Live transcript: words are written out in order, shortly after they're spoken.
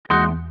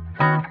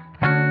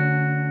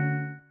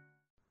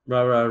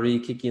Rah rah ree,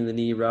 kick you in the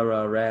knee, rah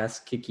rah ras,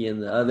 kick you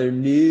in the other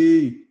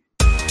knee.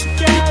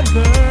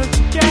 Together,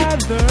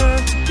 together,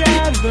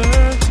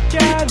 together,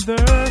 together,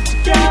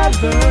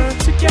 together,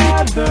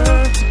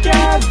 together,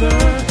 together,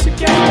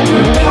 together.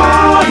 We're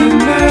plotting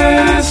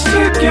this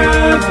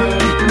together.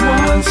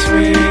 Once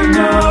we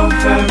know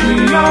that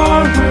we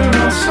are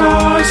all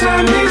stars,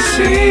 and we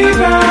see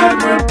that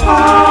we're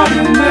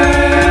plotting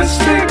this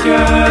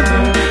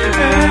together.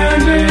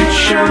 And it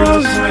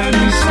shows when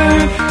we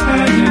stand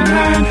hand in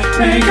hand,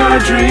 make our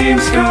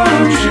dreams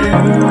come true.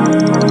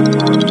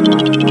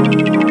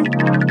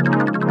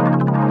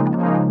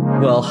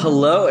 Well,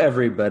 hello,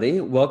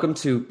 everybody. Welcome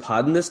to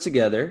Podding This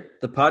Together,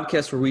 the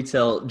podcast where we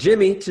tell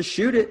Jimmy to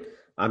shoot it.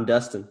 I'm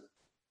Dustin.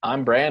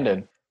 I'm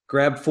Brandon.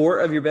 Grab 4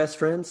 of your best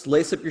friends,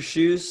 lace up your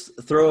shoes,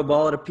 throw a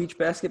ball at a peach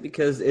basket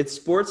because it's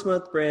Sports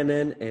Month,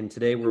 Brandon, and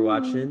today we're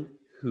watching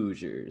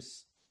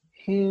Hoosiers.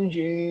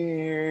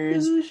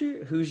 Hoosiers.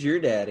 Who's your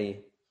daddy?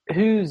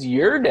 Who's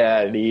your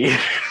daddy?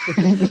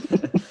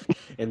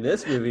 In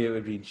this movie, it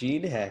would be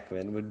Gene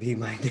Hackman would be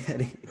my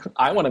daddy.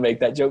 I want to make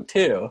that joke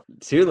too.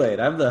 Too late.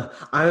 I'm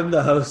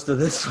the host of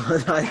this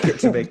one. I get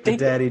to make the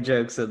daddy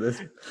jokes of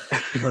this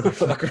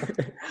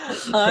motherfucker.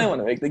 I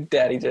want to make the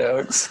daddy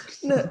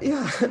jokes. No,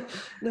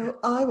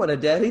 I want a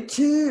daddy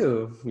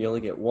too. You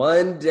only get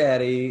one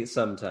daddy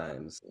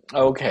sometimes.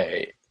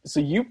 Okay, so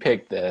you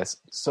picked this.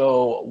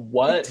 So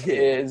what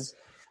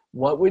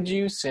would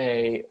you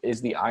say is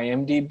the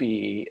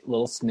IMDb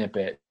little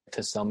snippet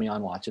to sell me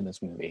on watching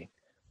this movie?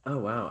 Oh,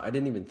 wow. I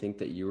didn't even think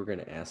that you were going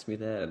to ask me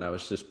that, and I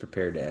was just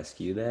prepared to ask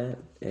you that.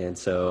 And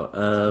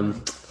so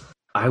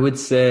I would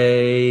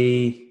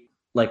say,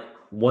 like,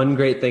 one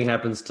great thing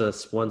happens to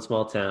one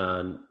small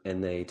town,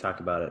 and they talk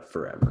about it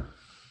forever.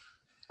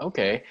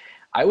 Okay.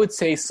 I would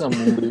say some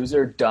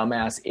loser,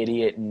 dumbass,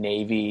 idiot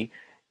Navy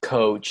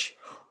coach,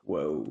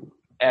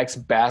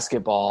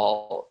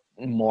 ex-basketball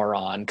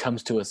moron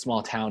comes to a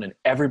small town, and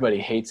everybody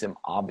hates him,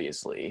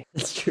 obviously.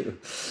 That's true.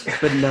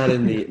 But not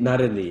in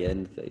the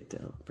end, they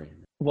don't, Brandon.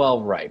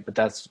 Well, right,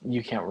 but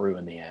you can't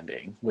ruin the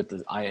ending with in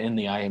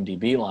the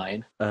IMDb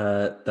line.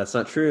 That's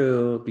not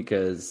true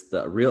because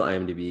the real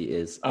IMDb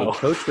is a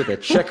coach with a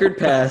checkered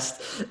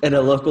past and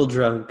a local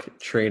drunk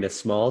train a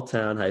small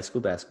town high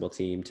school basketball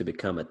team to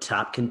become a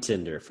top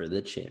contender for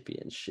the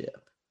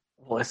championship.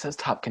 Well, it says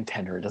top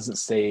contender. It doesn't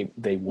say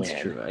they win.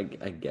 It's true.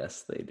 I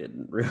guess they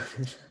didn't ruin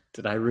it.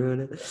 Did I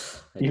ruin it?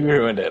 You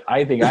ruined it.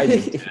 I think I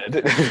did.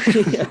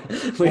 Yeah,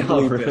 we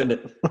all ruined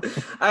it.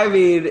 I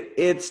mean,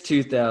 it's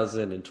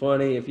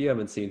 2020. If you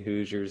haven't seen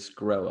Hoosiers,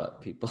 grow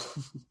up, people.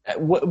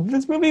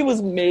 This movie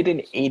was made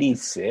in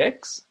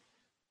 86?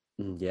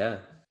 Yeah.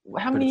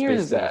 How many years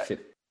is that?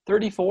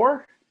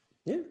 34?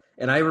 Yeah.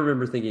 And I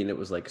remember thinking it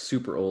was like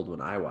super old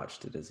when I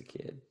watched it as a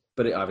kid.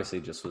 But it obviously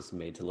just was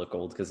made to look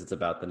old because it's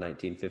about the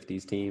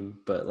 1950s team.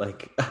 But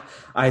like,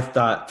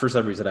 for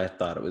some reason, I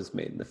thought it was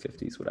made in the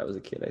 50s when I was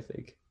a kid, I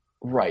think.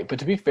 Right. But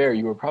to be fair,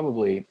 it was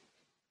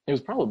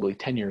probably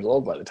 10 years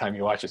old by the time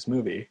you watch this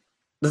movie.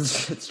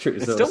 It's true.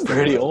 It's still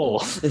pretty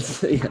old.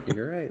 Yeah,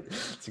 you're right.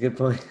 It's a good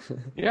point.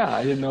 Yeah,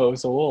 I didn't know it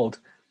was so old.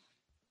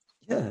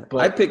 Yeah, but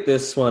I picked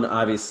this one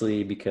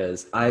obviously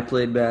because I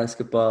played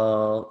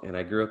basketball and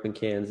I grew up in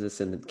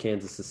Kansas, and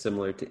Kansas is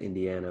similar to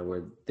Indiana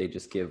where they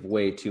just give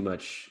way too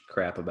much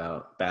crap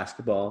about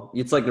basketball.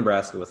 It's like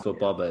Nebraska with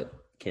football, but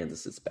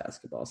Kansas is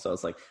basketball. So I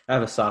was like, I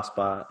have a soft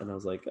spot, and I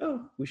was like,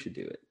 oh, we should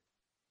do it.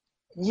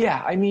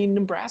 Yeah, I mean,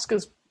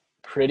 Nebraska's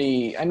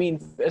pretty,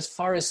 as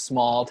far as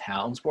small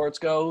town sports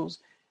goes,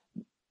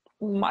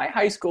 my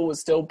high school was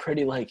still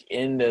pretty like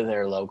into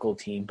their local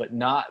team, but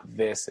not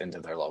this into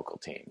their local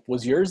team.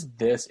 Was yours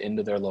this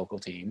into their local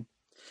team?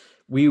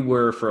 We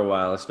were for a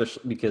while,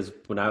 especially because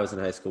when I was in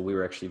high school, we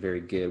were actually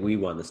very good. We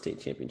won the state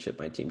championship.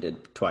 My team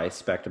did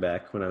twice back to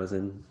back when I was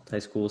in high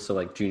school. So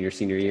like junior,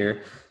 senior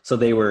year. So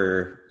we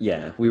were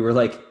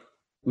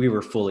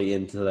fully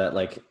into that.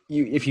 Like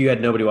if you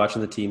had nobody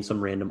watching the team,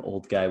 some random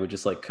old guy would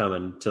just like come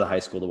into the high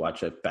school to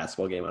watch a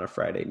basketball game on a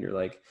Friday. And you're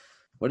like,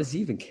 what does he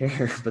even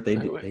care? But they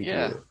do.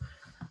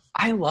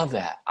 I love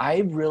that.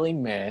 I really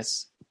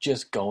miss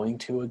just going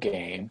to a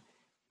game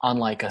on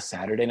like a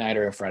Saturday night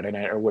or a Friday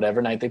night or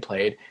whatever night they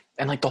played,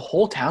 and like the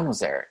whole town was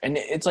there. And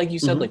it's like you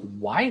said, like,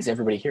 why is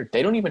everybody here?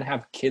 They don't even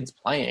have kids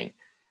playing.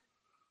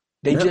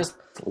 They just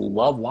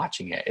love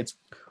watching it. It's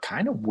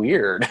kind of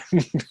weird.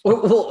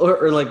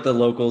 or like the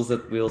locals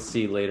that we'll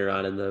see later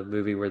on in the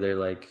movie where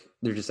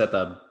they're just at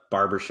the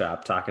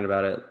barbershop talking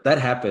about it. That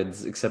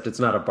happens, except it's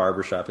not a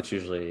barbershop. It's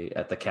usually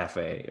at the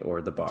cafe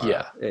or the bar.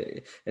 Yeah.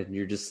 And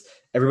you're just,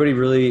 everybody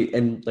really,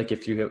 and like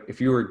if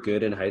you were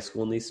good in high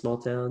school in these small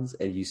towns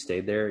and you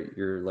stayed there,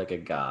 you're like a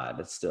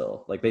god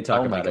still. Like they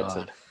talk about it.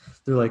 So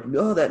they're like,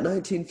 no, that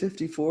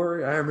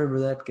 1954, I remember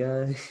that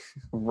guy.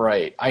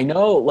 Right. I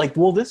know. Like,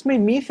 well, this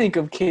made me think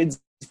of kids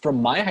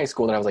from my high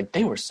school that I was like,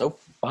 they were so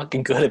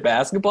fucking good at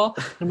basketball.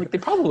 And I'm like, they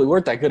probably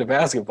weren't that good at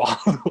basketball.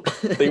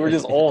 They were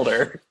just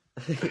older.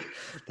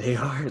 They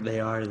are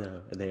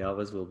though, and they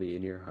always will be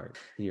in your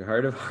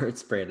heart of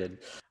hearts, Brandon.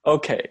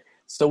 Okay,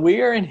 so we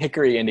are in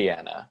Hickory,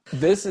 Indiana.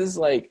 This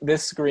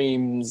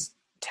screams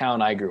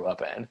town I grew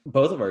up in.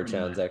 Both of our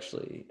towns,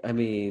 actually. I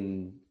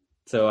mean,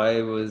 so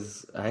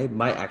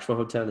my actual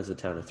hometown is a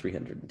town of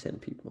 310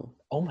 people.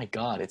 Oh my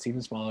God, it's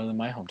even smaller than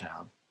my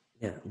hometown.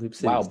 Yeah, Loop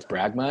City. Wow,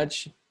 brag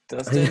much,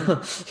 Dustin?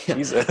 Yeah.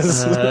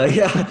 Jesus.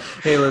 Yeah.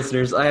 Hey,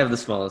 listeners, I have the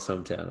smallest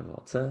hometown of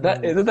all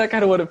time. Isn't that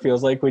kind of what it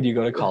feels like when you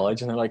go to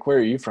college and they're like, where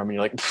are you from? And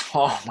you're like,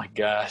 oh my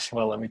gosh,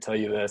 well, let me tell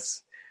you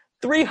this.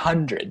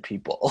 300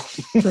 people.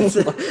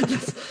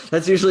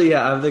 That's usually,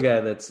 yeah, I'm the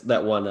guy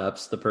that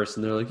one-ups the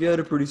person. They're like, you had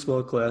a pretty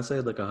small class. I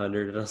had like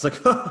 100. And I was like,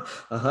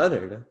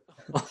 100?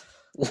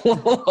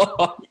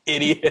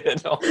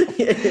 Idiot.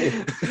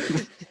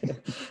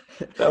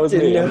 That was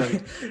didn't me. Know,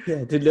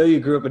 yeah, didn't know you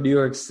grew up in New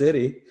York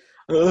City.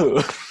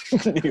 Oh,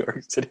 New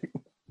York City.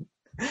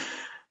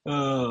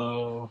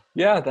 Oh,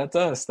 yeah, that's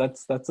us.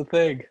 That's a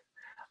thing.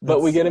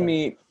 But we get to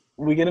meet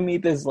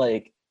this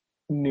like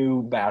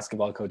new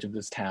basketball coach of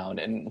this town,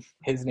 and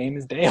his name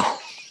is Dale.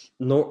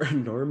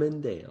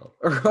 Norman Dale.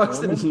 Or I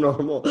said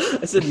normal.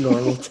 I said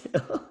normal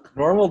Dale.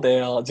 Normal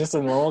Dale, just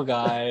a normal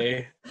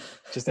guy,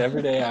 just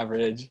everyday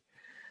average.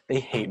 They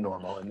hate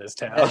normal in this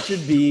town.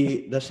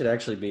 That should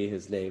actually be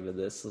his name in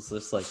this. It's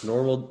just like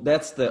normal.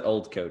 That's the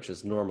old coach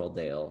is Normal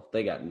Dale.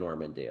 They got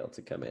Norman Dale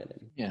to come in.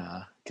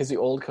 Yeah, because the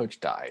old coach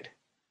died.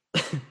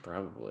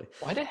 Probably.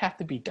 Why'd it have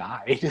to be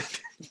died?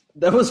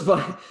 This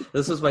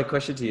was my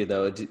question to you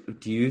though.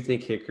 Do you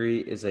think Hickory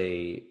is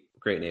a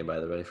great name,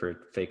 by the way, for a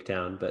fake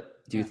town?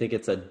 But do you think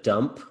it's a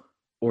dump,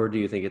 or do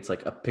you think it's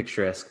like a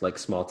picturesque, like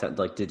small town?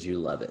 Like, did you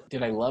love it?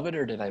 Did I love it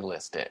or did I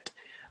list it?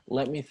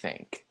 Let me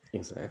think.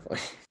 Exactly.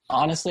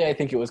 Honestly, I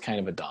think it was kind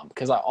of a dump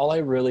because all I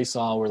really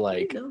saw were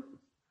like,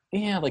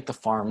 like the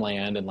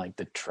farmland and like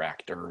the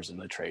tractors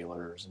and the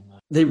trailers and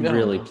they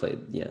really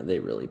played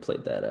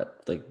that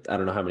up. Like, I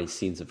don't know how many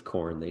scenes of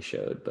corn they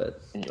showed,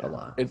 but a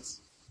lot.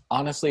 It's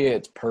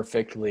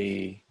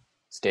perfectly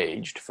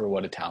staged for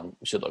what a town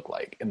should look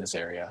like in this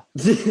area.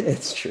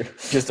 It's true.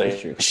 Just a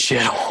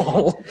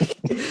shithole.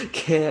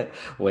 Can't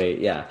wait.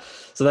 Yeah.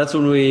 So that's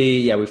when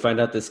we find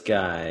out this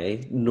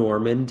guy,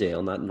 Norman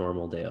Dale, not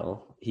Normal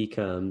Dale. He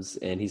comes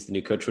and he's the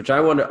new coach, which I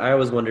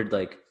always wondered,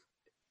 like,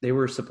 they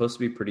were supposed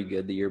to be pretty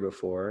good the year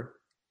before.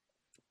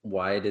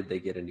 Why did they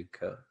get a new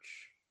coach?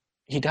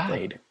 He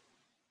died.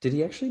 Did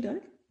he actually die?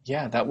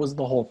 Yeah, that was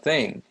the whole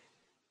thing.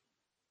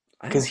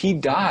 Because he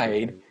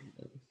died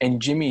and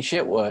Jimmy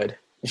Shitwood.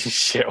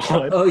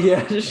 Oh,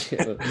 yeah.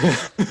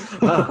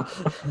 Shitwood. Wow.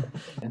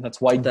 And that's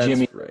why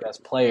Jimmy, the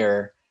best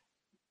player,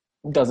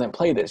 doesn't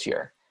play this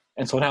year.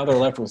 And so now they're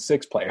left with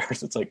 6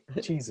 players. It's like,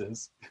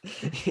 Jesus.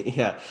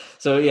 Yeah.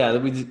 So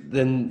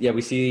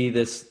we see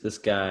this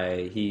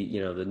guy. He,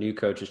 the new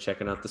coach is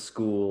checking out the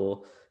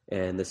school,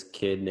 and this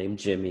kid named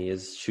Jimmy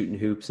is shooting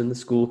hoops in the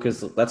school,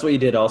 because that's what you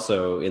did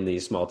also in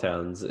these small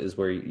towns, is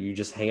where you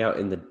just hang out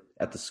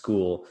at the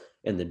school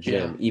in the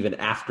gym, even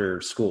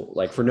after school,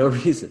 like for no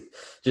reason.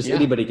 Just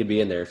anybody could be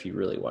in there if you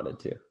really wanted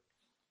to.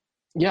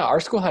 Yeah, our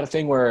school had a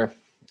thing where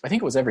I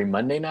think it was every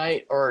Monday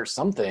night or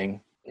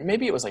something.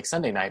 Maybe it was like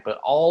Sunday night, but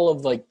all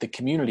of like the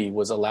community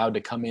was allowed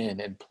to come in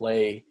and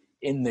play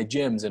in the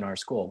gyms in our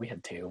school. We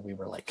had 2. We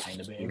were like kind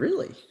of big.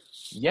 Really?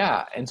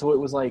 Yeah. And so it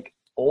was like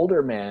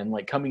older men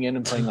like coming in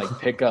and playing like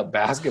pickup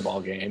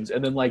basketball games.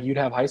 And then like you'd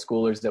have high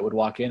schoolers that would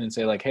walk in and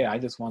say like, hey, I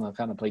just want to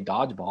kind of play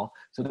dodgeball.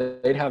 So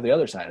they'd have the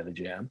other side of the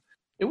gym.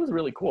 It was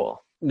really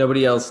cool.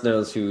 Nobody else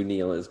knows who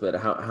Neil is, but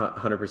how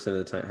 100% of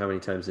the time, how many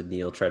times did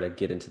Neil try to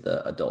get into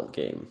the adult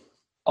game?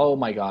 Oh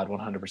my God,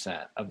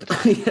 100% of the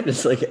time. Yeah,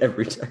 just like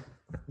every time.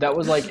 That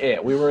was like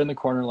it. We were in the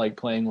corner like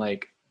playing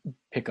like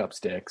pickup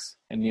sticks,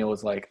 and Neil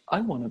was like,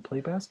 I want to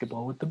play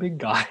basketball with the big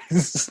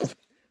guys.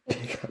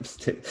 Pickup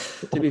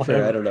sticks. To be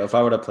fair, I don't know if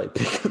I would have played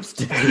pickup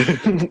sticks.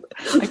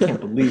 I can't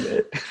believe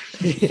it.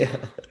 Yeah.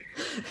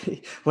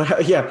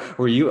 Well, yeah.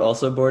 Were you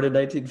also born in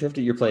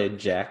 1950? You're playing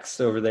jacks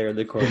over there in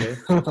the corner.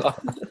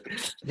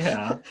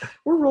 Yeah.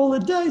 We're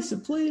rolling dice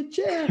and playing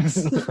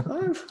jacks.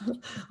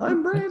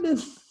 I'm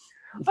Brandon.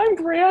 I'm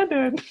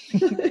Brandon.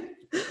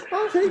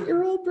 I'll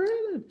 8-year-old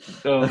Brandon.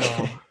 Oh.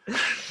 Okay.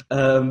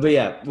 But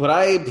yeah, what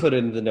I put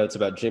in the notes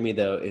about Jimmy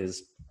though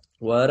is,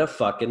 what a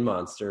fucking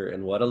monster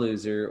and what a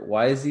loser.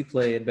 Why is he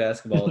playing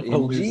basketball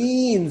in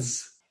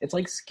jeans? It's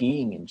like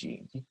skiing in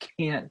jeans. You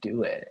can't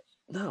do it.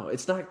 No,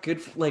 it's not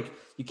good.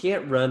 You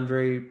can't run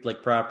very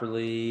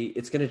properly.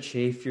 It's gonna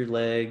chafe your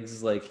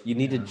legs. Like, you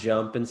need to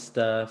jump and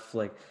stuff.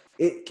 Like,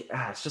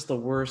 it's just the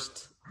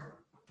worst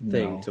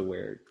thing to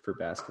wear for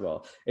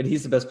basketball. And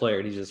he's the best player,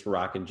 and he's just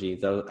rocking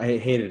jeans. I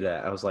hated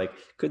that. I was like,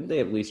 couldn't they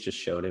at least just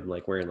shown him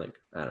like wearing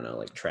I don't know,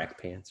 like track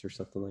pants or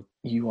something like?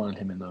 You wanted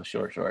him in those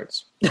short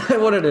shorts. I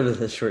wanted him in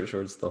the short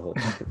shorts the whole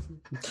time.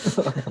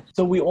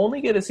 So we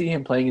only get to see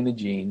him playing in the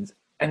jeans.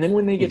 And then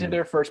when they get to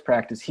their first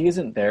practice, he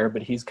isn't there,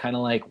 but he's kind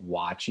of like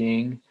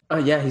watching. Oh,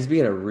 yeah, he's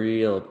being a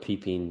real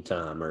peeping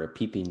Tom or a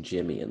peeping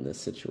Jimmy in this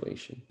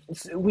situation.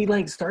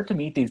 We start to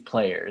meet these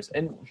players,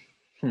 and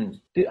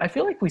I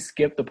feel like we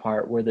skipped the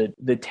part where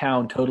the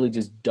town totally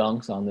just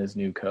dunks on this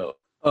new coach.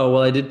 Oh,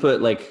 well, I did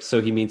put so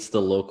he meets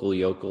the local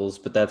yokels,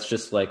 but that's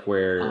just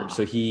where,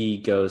 so he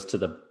goes to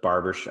the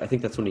barber shop. I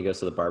think that's when he goes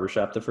to the barber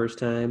shop the first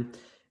time.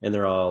 and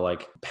they're all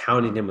like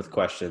pounding him with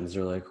questions.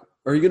 They're like,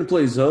 "Are you going to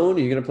play zone? Are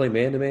you going to play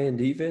man-to-man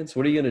defense?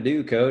 What are you going to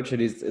do, coach?"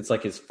 And it's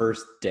like his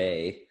first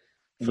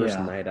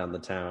night on the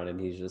town, and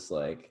he's just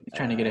like he's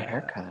trying to get a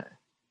haircut,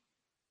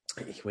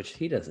 which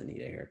he doesn't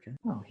need a haircut.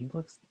 Oh, he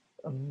looks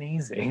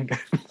amazing.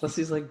 Plus,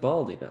 he's like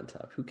balding on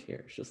top. Who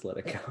cares? Just let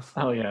it go.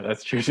 Oh yeah,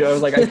 that's true. I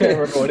was like, I can't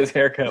remember what his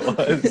haircut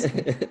was.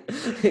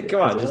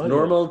 Come on, just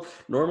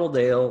normal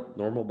Dale,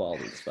 normal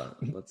balding spot.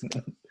 Let's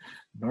go.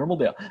 Normal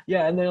Dale.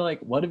 Yeah, and they're like,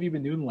 what have you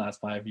been doing the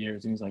last 5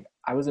 years? And he's like,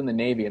 I was in the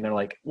Navy. And they're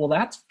like, well,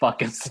 that's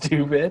fucking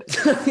stupid.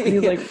 And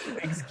he's like,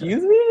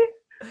 excuse me?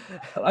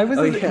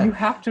 You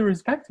have to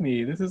respect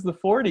me. This is the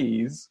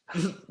 40s.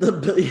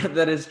 Yeah,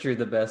 that is true.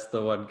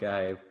 The one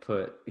guy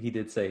he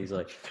did say, he's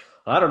like,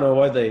 I don't know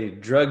why they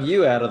drug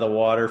you out of the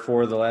water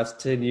for the last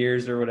 10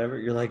 years or whatever.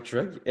 You're like,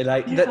 drug you? And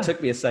that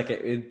took me a second.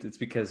 It's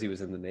because he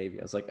was in the Navy.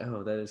 I was like,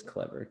 oh, that is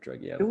clever.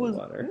 Drug you out of the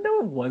water. No,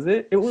 it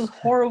wasn't. It was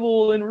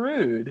horrible and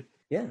rude.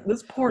 Yeah.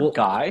 This poor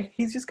guy.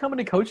 He's just coming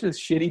to coach this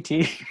shitty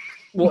team.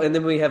 Well, and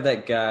then we have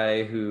that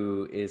guy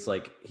who is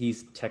like,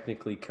 he's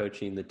technically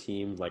coaching the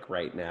team like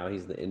right now.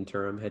 He's the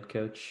interim head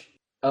coach.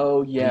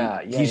 Oh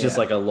yeah, he's just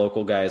like a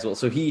local guy as well.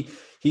 So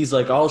he's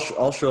like, I'll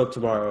show up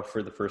tomorrow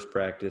for the first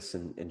practice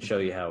and show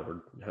you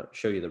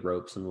show you the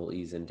ropes, and we'll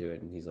ease into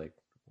it. And he's like,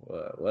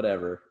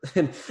 whatever.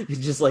 And he's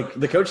just like,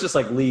 the coach just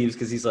like leaves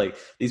because he's like,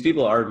 these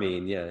people are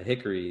mean. Yeah,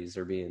 hickories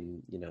are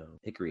being,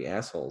 hickory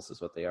assholes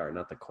is what they are,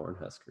 not the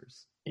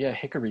Cornhuskers. Yeah,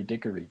 hickory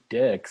dickory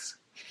dicks.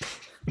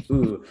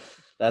 Ooh,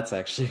 that's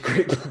actually a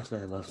great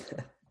pun. I love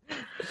that.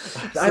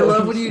 I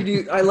love when you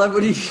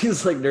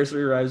use like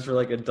nursery rhymes for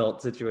like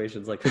adult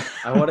situations. Like,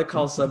 I want to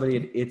call somebody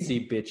an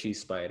itsy bitchy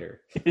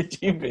spider.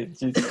 Itchy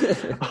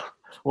bitchy.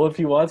 Well, if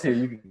you want to,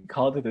 you can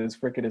call it to this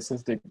freaking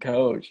assistant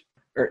coach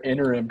or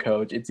interim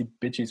coach. Itsy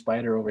bitchy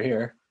spider over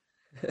here.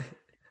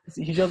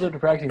 He shows up to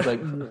practice. He's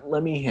like,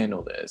 let me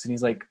handle this. And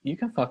he's like, you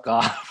can fuck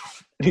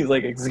off. And he's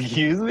like,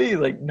 excuse me? He's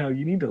like, no,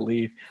 you need to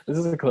leave. This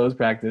is a closed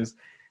practice,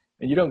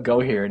 and you don't go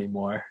here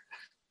anymore.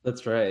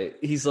 That's right.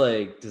 He's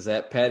like, does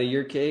that patty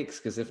your cakes?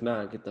 Because if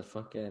not, get the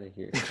fuck out of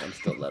here.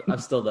 I'm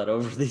still not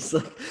over these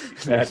like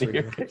patty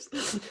your cakes.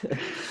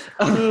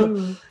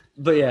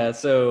 But yeah,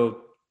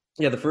 so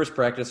the first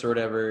practice or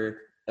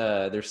whatever,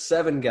 there's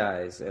 7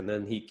 guys, and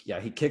then he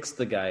kicks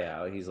the guy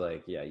out. He's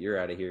like, yeah, you're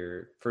out of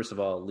here. First of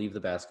all, leave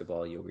the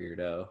basketball, you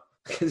weirdo.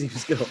 Because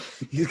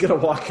he's gonna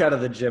walk out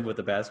of the gym with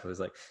the basketball. He's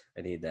like,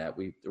 I need that.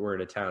 We're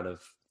in a town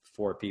of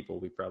 4 people.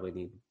 We probably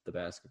need the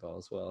basketball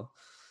as well.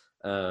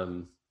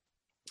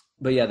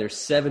 But yeah, there's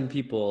 7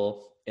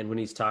 people, and when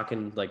he's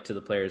talking like to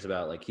the players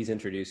about like he's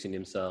introducing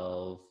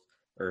himself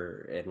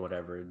and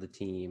whatever, the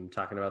team,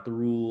 talking about the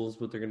rules,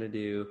 what they're gonna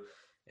do,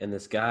 and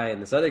this guy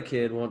and this other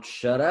kid won't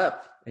shut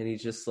up, and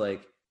he's just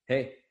like,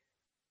 hey,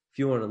 if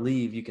you want to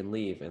leave, you can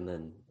leave. And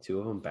then 2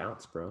 of them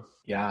bounce, bro.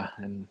 Yeah,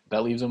 and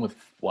that leaves them with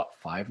what,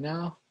 5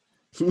 now?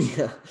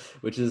 Yeah,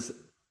 which is,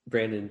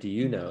 Brandon, do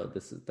you know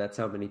that's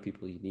how many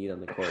people you need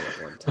on the court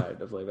at one time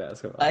to play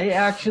basketball? I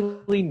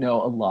actually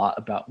know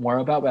more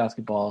about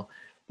basketball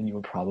than you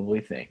would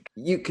probably think.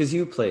 Because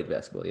you played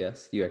basketball,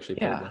 yes? You actually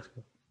played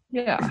basketball.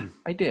 Yeah,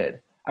 I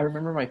did. I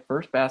remember my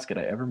first basket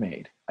I ever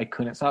made. I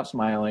couldn't stop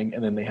smiling,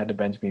 and then they had to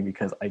bench me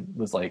because I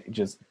was like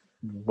just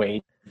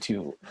way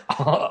too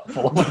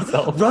full of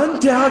myself. Run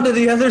down to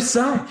the other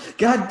side.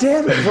 God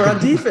damn it, we're on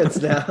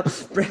defense now,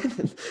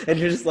 Brandon. And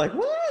you're just like,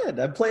 what?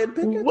 I'm playing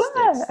pickup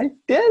sticks. I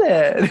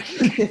did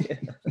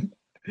it.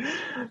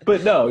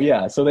 But no,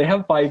 yeah. So they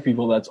have 5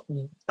 people. That's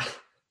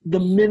the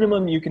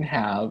minimum you can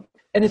have.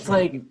 And it's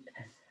like,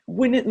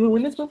 when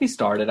this movie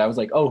started, I was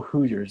like, oh,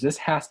 Hoosiers, this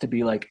has to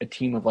be like a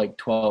team of like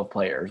 12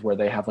 players where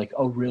they have like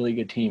a really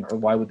good team, or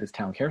why would this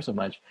town care so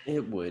much?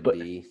 It would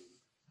be.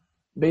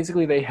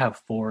 Basically, they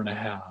have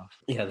 4.5.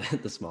 Yeah,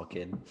 the small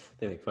kid.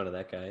 They make fun of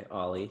that guy,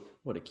 Ollie.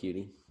 What a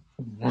cutie.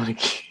 What a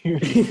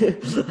cutie.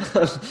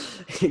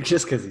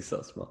 Just because he's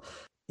so small.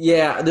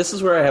 Yeah, this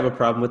is where I have a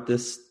problem with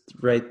this,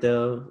 right,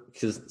 though.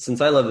 Because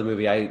since I love the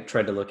movie, I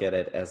tried to look at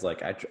it as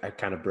like, I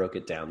kind of broke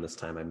it down this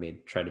time.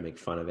 Tried to make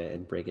fun of it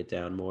and break it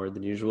down more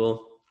than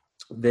usual.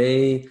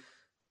 If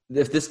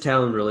this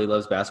town really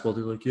loves basketball,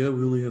 they're like, yeah,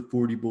 we only have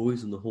 40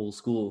 boys in the whole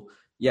school.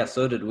 Yeah,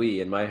 so did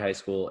we in my high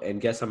school. And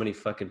guess how many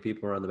fucking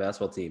people were on the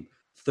basketball team?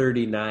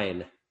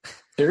 39.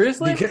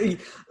 Seriously? Because,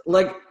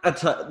 like,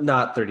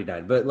 not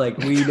 39, but like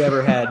we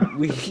never had.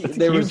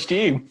 There was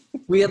team.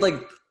 We had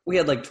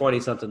like 20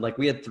 something. Like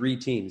we had 3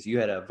 teams. You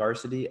had a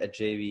varsity, a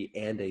JV,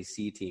 and a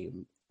C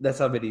team. That's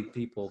how many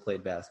people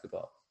played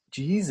basketball.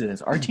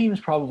 Jesus, our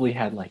teams probably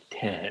had like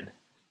 10.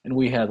 And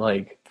we had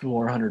like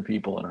 400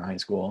 people in our high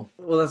school.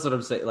 Well, that's what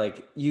I'm saying.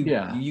 Like you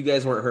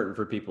guys weren't hurting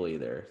for people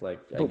either. Like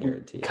I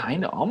guarantee you.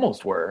 Kind of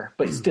almost were,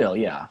 but still,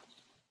 yeah.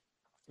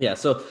 Yeah,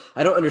 so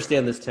I don't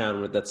understand this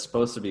town that's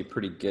supposed to be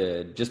pretty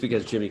good just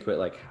because Jimmy quit.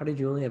 Like, how did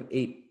you only have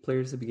 8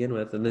 players to begin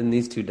with? And then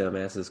these 2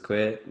 dumbasses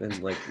quit.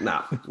 And like,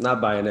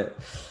 not buying it.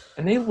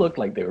 And they looked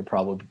like they were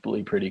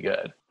probably pretty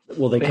good.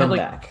 Well, they come had,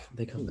 back.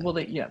 They come back. Well,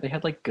 they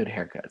had like good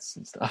haircuts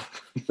and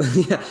stuff.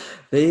 Yeah,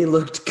 they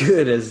looked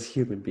good as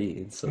human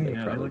beings, so they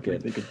Yeah, probably looked could.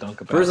 like they could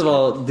dunk a First of basket.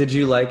 all, did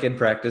you like in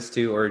practice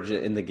too, or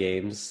in the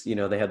games? You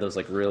know, they had those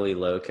like really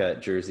low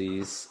cut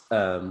jerseys.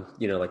 You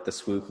know, like the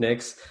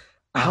Swoopniks.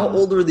 How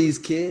old were these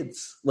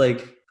kids?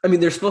 Like, I mean,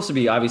 they're supposed to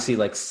be obviously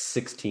like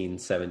 16,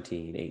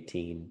 17,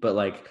 18, but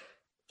like,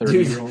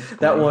 dude, 30-year-olds that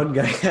playing. one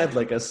guy had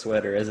like a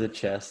sweater as a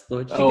chest.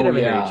 Which you Oh, could have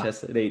a yeah. hairy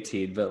chest at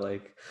 18, but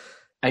like,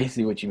 I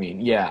see what you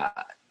mean. Yeah.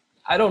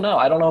 I don't know.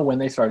 I don't know when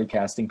they started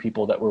casting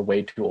people that were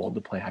way too old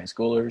to play high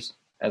schoolers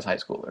as high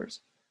schoolers.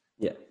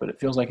 yeah. But it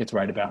feels like it's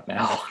right about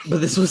now.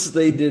 But this was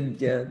they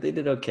did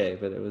okay,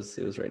 but it was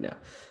right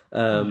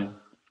now.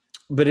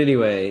 But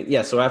anyway,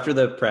 yeah, so after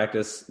the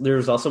practice there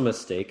was also a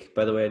mistake.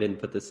 By the way, I didn't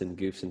put this in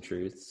Goofs and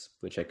Truths,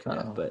 which I could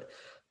have, but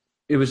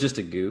it was just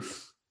a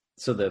goof.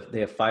 So they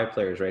have 5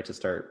 players right to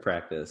start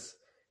practice,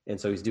 and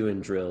so he's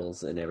doing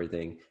drills and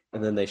everything,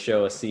 and then they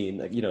show a scene,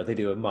 like, you know, they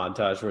do a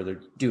montage where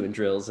they're doing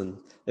drills, and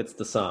it's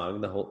the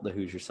song, the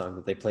Hoosier song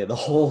that they play the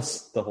whole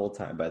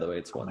time. By the way,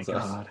 it's one Oh my song.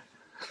 God.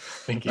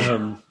 Thank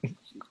you.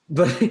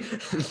 But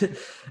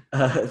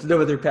no,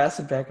 but they're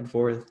passing back and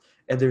forth,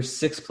 and there's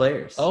 6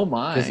 players. Oh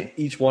Because my.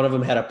 each one of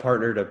them had a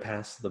partner to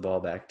pass the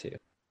ball back to.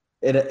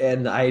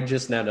 And I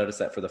just now noticed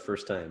that for the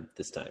first time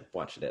this time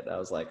watching it. I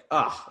was like,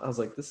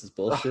 this is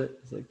bullshit.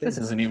 I was like, This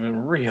isn't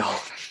even real.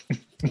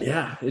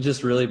 yeah, it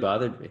just really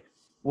bothered me.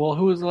 Well,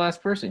 who was the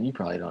last person? You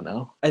probably don't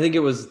know. I think it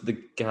was the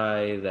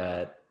guy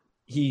that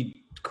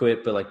he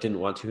quit, but like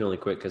didn't want to. He only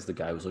quit because the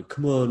guy was like,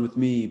 "Come on with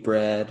me,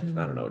 Brad."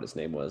 I don't know what his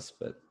name was,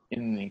 but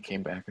And he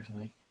came back or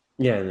something.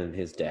 yeah. And then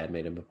his dad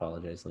made him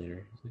apologize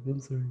later. He's like,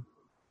 "I'm sorry."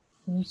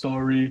 I'm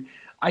sorry.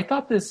 I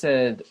thought this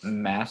said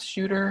mass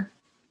shooter,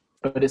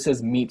 but it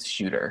says meets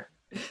shooter.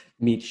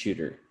 Meat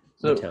Shooter.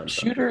 So the town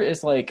shooter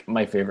is like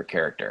my favorite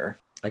character.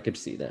 I could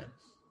see that.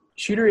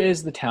 Shooter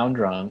is the town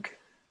drunk,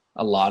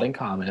 a lot in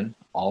common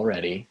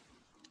already.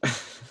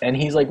 And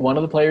he's like one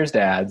of the players'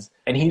 dads,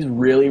 and he's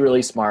really,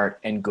 really smart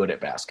and good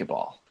at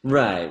basketball.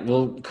 Right.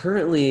 Well,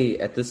 currently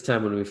at this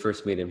time when we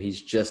first meet him,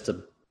 he's just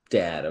a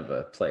dad of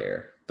a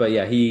player. But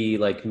yeah, he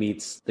like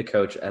meets the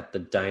coach at the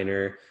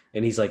diner,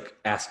 and he's like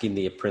asking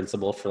the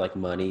principal for like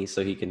money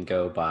so he can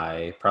go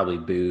buy probably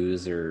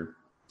booze or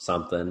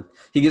something.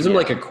 He gives him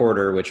like a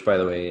quarter, which by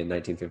the way in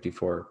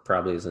 1954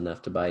 probably is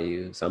enough to buy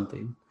you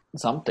something.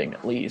 Something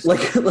at least.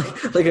 Like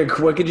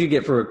what could you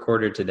get for a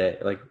quarter today?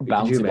 Like,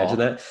 could you imagine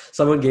that?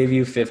 Someone gave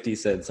you 50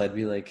 cents. I'd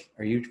be like,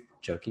 are you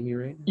joking me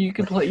right now? You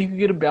could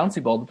get a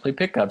bouncy ball to play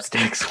pickup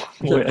sticks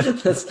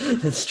with.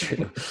 That's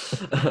true.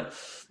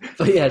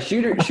 But yeah,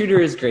 Shooter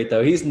is great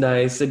though. He's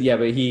nice, and yeah,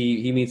 but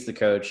he meets the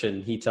coach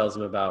and he tells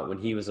him about when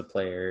he was a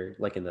player,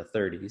 like in the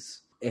 30s,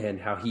 and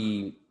how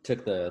he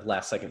took the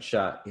last second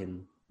shot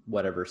in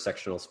whatever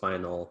sectionals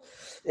final,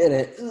 and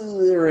it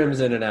rims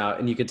in and out,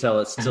 and you could tell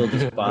it still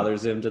just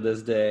bothers him to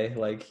this day.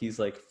 Like he's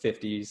like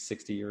 50,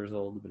 60 years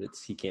old, but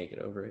he can't get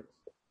over it.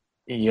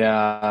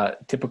 Yeah,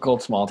 typical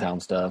small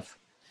town stuff.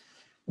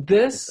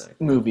 This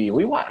movie,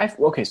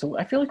 so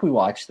I feel like we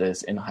watched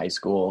this in high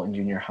school and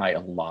junior high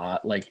a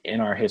lot, like in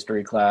our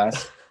history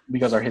class,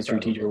 because our history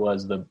teacher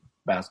was the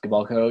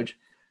basketball coach.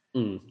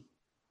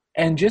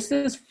 And just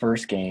this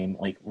first game,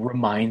 like,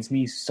 reminds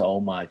me so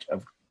much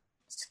of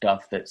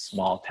stuff that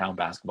small town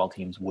basketball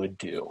teams would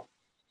do.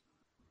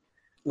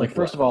 Like,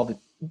 first of all,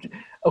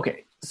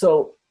 okay,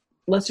 so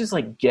let's just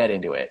like get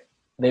into it.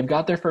 They've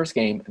got their first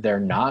game. They're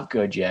not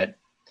good yet.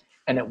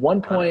 And at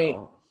one point,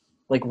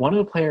 like one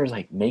of the players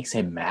like makes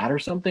him mad or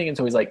something. And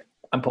so he's like,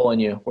 I'm pulling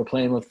you. We're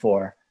playing with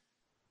 4.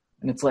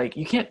 And it's like,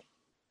 you can't,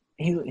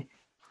 the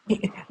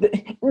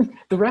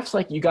ref's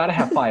like, you got to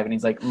have 5. And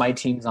he's like, my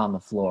team's on the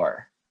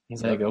floor.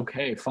 He's like,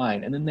 okay,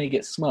 fine. And then they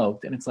get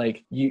smoked. And it's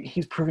like,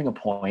 he's proving a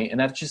point. And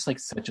that's just like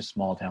such a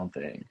small town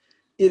thing.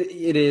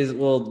 It is.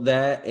 Well,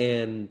 that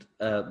and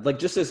like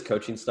just his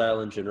coaching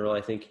style in general, I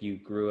think you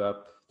grew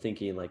up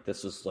thinking like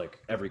this was like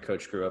every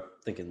coach grew up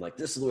thinking like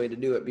this is the way to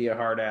do it, be a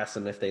hard ass,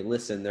 and if they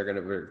listen,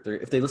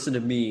 if they listen to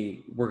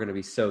me, we're gonna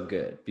be so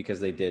good, because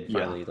they did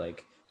finally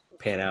like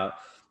pan out.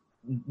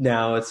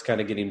 Now it's kind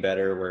of getting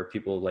better where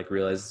people like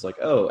realize it's like,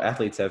 oh,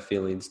 athletes have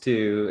feelings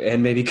too,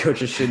 and maybe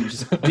coaches shouldn't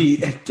just be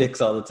dicks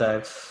all the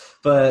time.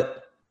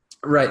 But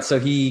right, so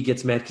he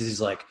gets mad because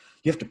he's like,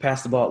 you have to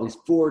pass the ball at least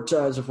 4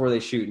 times before they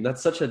shoot. And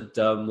that's such a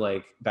dumb,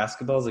 like,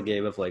 basketball is a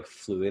game of like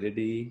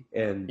fluidity,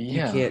 and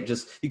you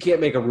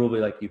can't make a rule be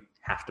like, you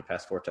have to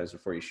pass 4 times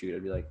before you shoot.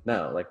 I'd be like,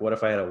 no, like, what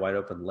if I had a wide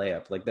open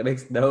layup? Like, that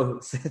makes no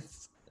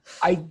sense.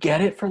 I get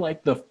it for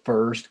like the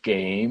first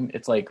game.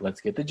 It's like,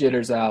 let's get the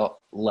jitters out.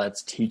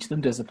 Let's teach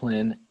them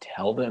discipline,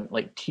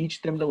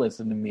 teach them to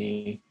listen to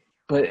me.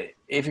 But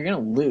if you're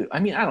going to lose, I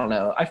mean, I don't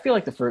know. I feel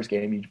like the first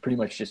game, you pretty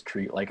much just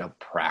treat like a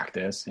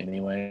practice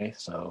anyway.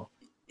 So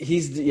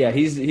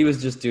he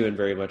was just doing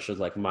very much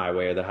like my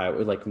way or the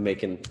highway, like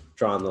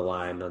drawing the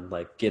line on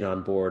like get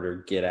on board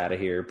or get out of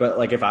here. But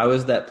like if I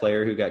was that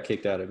player who got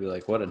kicked out, I'd be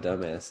like, what a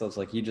dumbass. I was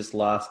like, you just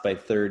lost by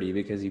 30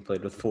 because you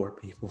played with 4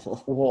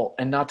 people. Well,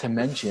 and not to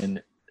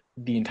mention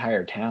the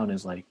entire town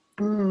is like,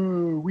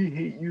 boo, we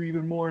hate you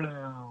even more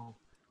now.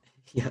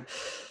 Yeah.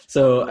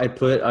 So I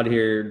put on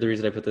here, the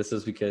reason I put this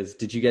is because,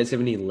 did you guys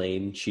have any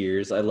lame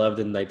cheers? I loved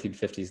in the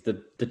 1950s.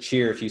 The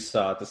cheer, if you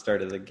saw at the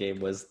start of the game,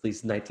 was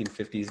these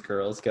 1950s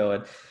girls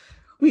going,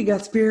 "We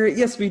got spirit.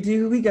 Yes, we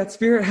do. We got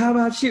spirit. How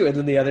about you?" And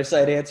then the other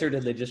side answered,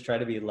 and they just try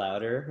to be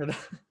louder.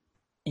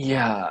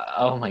 Yeah.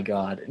 Oh my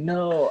God.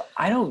 No,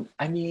 I don't.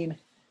 I mean,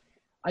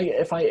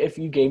 if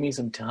you gave me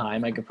some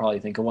time, I could probably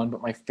think of one.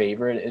 But my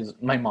favorite is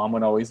my mom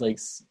would always like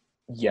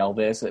yell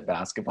this at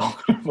basketball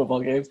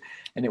football games,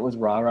 and it was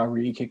rah rah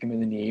ree, kick him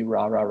in the knee,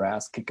 rah rah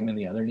ras, kick him in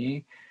the other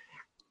knee.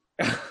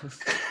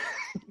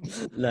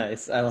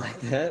 Nice. I like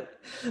that.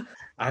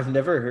 I've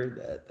never heard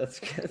that. That's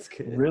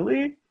good.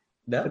 Really?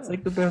 No. That's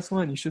like the best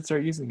one. You should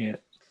start using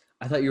it.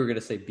 I thought you were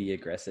gonna say be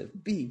aggressive.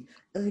 Be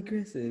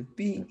aggressive.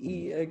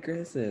 Be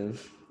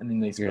aggressive. And then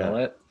they spell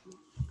it.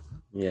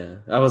 Yeah,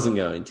 I wasn't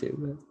going to.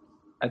 But...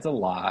 That's a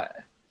lot.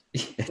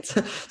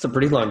 It's a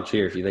pretty long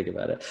cheer if you think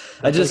about it.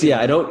 I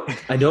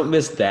don't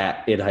miss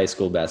that in high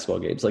school basketball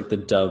games, like the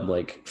dumb,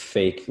 like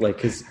fake, like,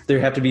 because they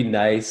have to be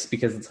nice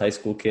because it's high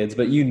school kids,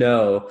 but you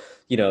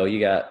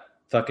got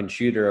fucking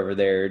Shooter over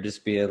there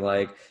just being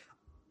like,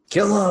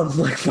 kill him,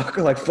 like fuck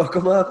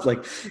him up,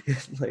 like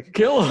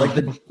kill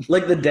him.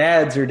 Like the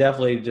dads are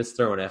definitely just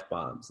throwing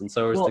F-bombs, and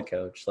so is the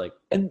coach, like,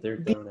 and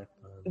they're throwing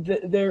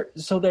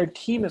F-bombs. Their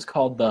team is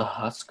called the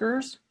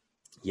Huskers.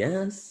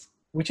 Yes.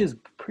 Which is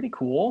pretty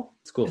cool.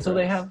 It's cool. So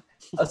they have,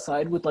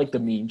 aside with like the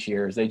mean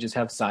cheers, they just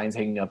have signs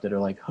hanging up that are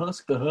like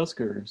 "Husk the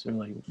Huskers" or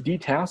like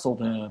 "Detassel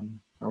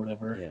them" or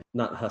whatever. Yeah,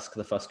 not Husk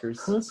the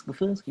Fuskers. Husk the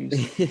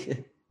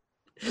Fuskers.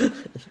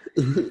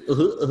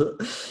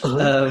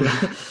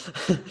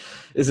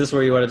 Is this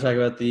where you want to talk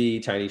about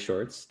the tiny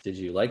shorts? Did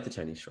you like the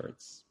tiny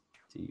shorts?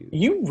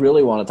 You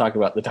really want to talk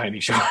about the tiny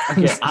shorts?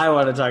 Yeah, I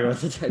want to talk about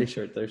the tiny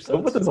shorts. They're so.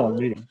 Don't put this on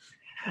me.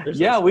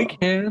 Yeah, we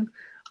can.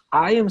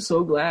 I am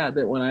so glad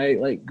that when I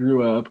like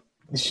grew up,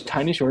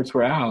 tiny shorts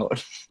were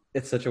out.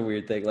 It's such a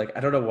weird thing. Like, I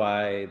don't know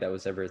why that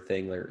was ever a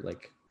thing.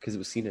 Like, because it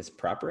was seen as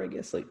proper, I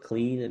guess, like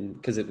clean, and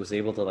because it was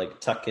able to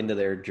like tuck into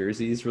their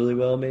jerseys really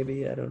well.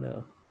 Maybe, I don't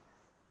know.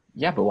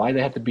 Yeah, but why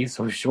they have to be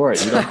so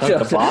short? You don't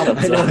tuck the bottom.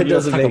 I know, it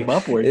doesn't make them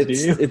upwards. Do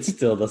you? It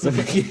still doesn't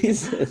make any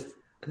sense.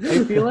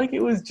 I feel like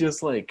it was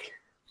just like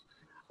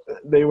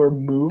they were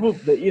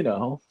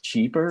movable,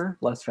 cheaper,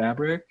 less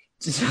fabric.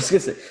 I was gonna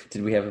say,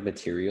 did we have a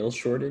material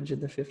shortage in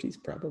the 50s?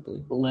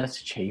 Probably.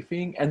 Less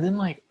chafing. And then,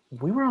 like,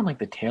 we were on, like,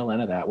 the tail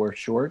end of that, where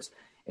shorts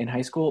in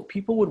high school,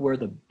 people would wear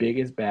the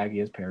biggest,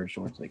 baggiest pair of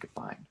shorts they could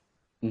find.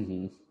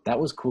 Mm-hmm. That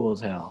was cool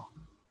as hell.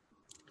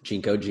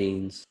 Jinko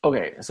jeans.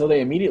 Okay, so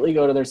they immediately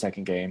go to their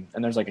second game,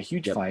 and there's, like, a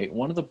huge fight.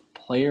 One of the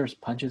players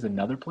punches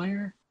another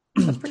player.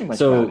 That's pretty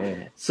much about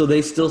it. So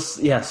they still,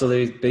 so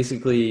they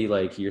basically,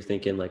 like, you're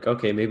thinking, like,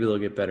 okay, maybe they'll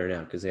get better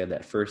now because they had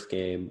that first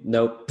game.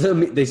 Nope,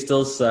 they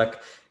still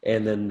suck.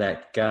 And then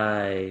that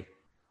guy,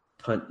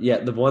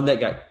 the one that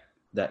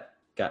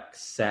got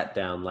sat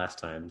down last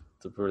time,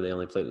 where they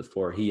only played with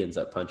 4, he ends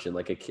up punching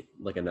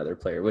like another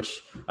player,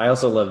 which I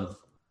also love.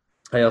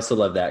 I also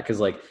love that because,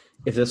 like,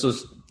 if this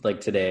was like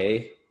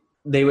today,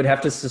 they would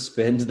have to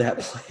suspend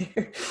that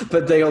player,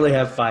 but they only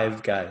have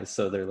 5 guys,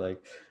 so they're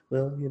like,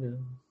 well,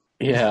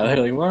 Yeah, they're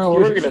like, well,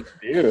 what are we gonna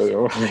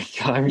do?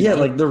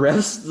 Like the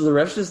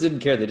refs just didn't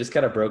care. They just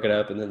kind of broke it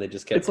up, and then they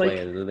just kept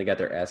playing, and then they got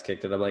their ass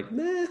kicked. And I'm like,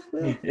 nah.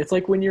 It's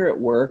like when you're at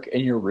work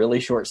and you're really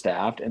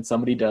short-staffed, and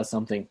somebody does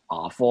something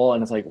awful,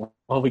 and it's like,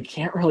 well, we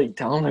can't really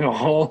tell them to go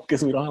home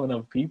because we don't have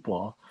enough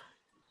people,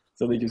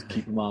 so they just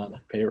keep them on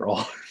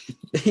payroll.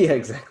 Yeah,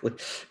 exactly.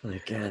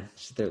 Like, God,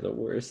 they're the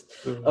worst.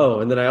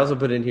 Oh, and then I also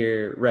put in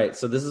here, right?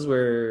 So this is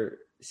where.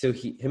 So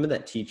him and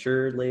that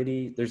teacher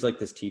lady, there's like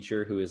this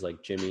teacher who is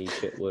like Jimmy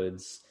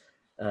Chitwood's,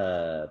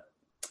 I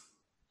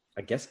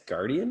guess,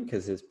 guardian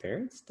because his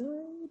parents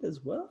died as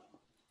well.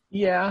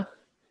 Yeah,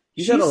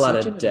 he's had a lot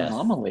of death.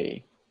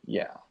 Anomaly.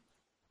 Yeah,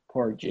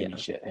 poor Jimmy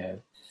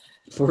shithead.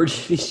 Poor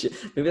Jimmy shit.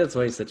 Maybe that's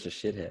why he's such a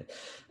shithead.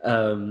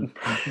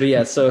 But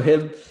yeah, so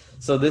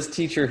this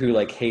teacher who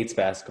like hates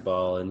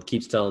basketball and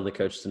keeps telling the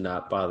coach to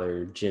not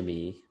bother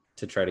Jimmy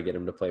to try to get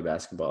him to play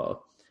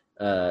basketball.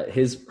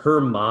 Her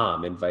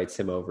mom invites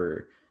him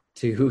over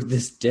to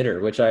this dinner,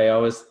 which I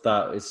always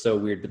thought is so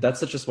weird, but that's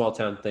such a small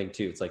town thing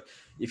too. It's like,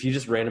 if you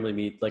just randomly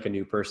meet like a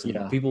new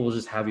person, people will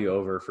just have you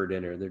over for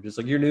dinner. They're just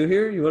like, you're new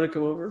here? You want to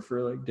come over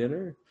for like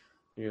dinner?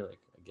 And you're like,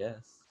 I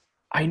guess.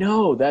 I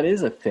know, that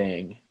is a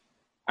thing.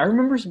 I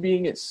remember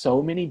being at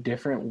so many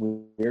different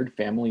weird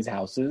families'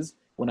 houses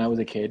when I was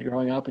a kid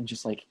growing up and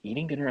just like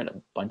eating dinner at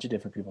a bunch of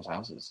different people's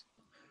houses.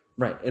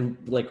 Right. And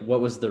like,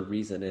 what was the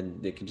reason?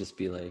 And it could just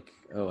be like,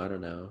 oh, I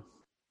don't know.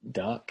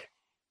 Duck.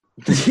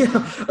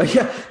 Yeah.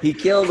 Joe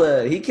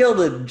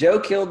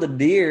killed a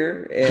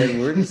deer, and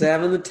we're just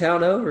having the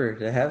town over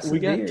to have some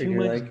deer. We got too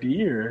much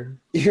deer.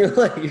 You're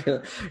like,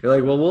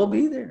 well, we'll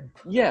be there.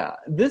 Yeah,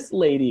 this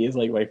lady is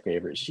like my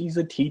favorite. She's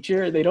a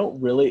teacher. They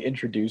don't really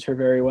introduce her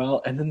very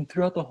well, and then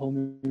throughout the whole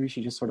movie,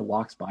 she just sort of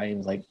walks by and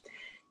is like,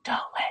 "Don't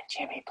let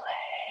Jimmy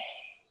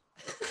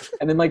play,"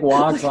 and then like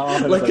walks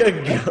off. Like a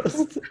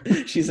ghost.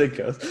 She's a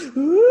ghost.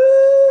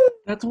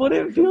 That's what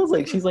it feels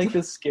like. She's like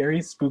this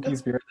scary, spooky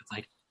spirit that's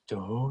like,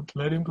 don't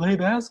let him play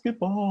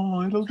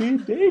basketball. It'll be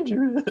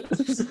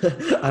dangerous.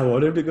 I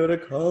want him to go to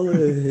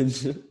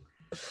college.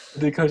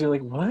 The coach is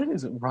like, what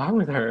is wrong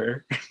with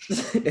her?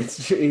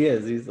 It's true. He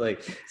is. He's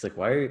like,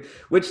 why are you?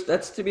 Which,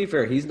 that's, to be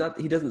fair, he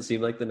doesn't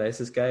seem like the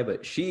nicest guy,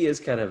 but she's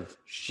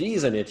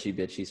an itchy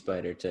bitchy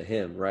spider to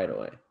him right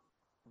away.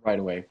 Right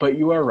away. But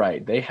you are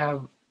right. They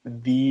have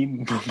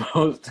the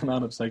most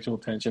amount of sexual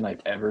tension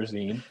I've ever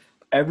seen.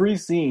 Every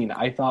scene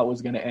I thought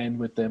was going to end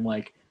with them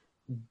like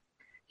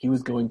he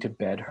was going to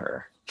bed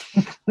her.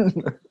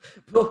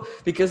 Well,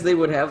 because they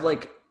would have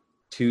like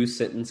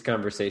 2-sentence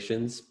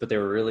conversations, but they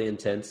were really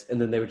intense, and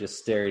then they would just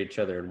stare at each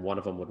other, and one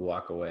of them would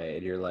walk away,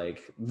 and you're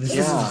like, this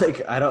is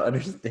like, I don't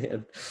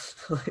understand.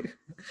 Like,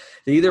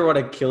 they either want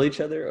to kill each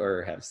other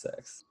or have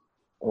sex.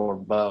 Or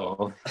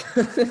both.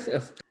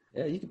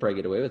 Yeah, you could probably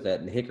get away with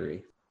that in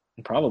Hickory.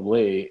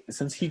 Probably.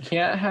 Since he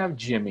can't have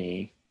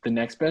Jimmy, the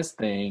next best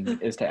thing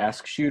is to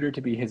ask Shooter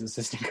to be his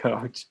assistant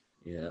coach.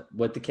 Yeah.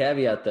 With the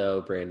caveat,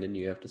 though, Brandon,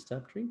 you have to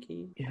stop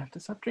drinking. You have to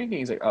stop drinking.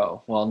 He's like,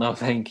 oh, well, no,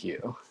 thank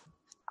you.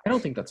 I don't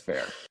think that's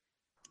fair.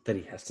 That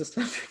he has to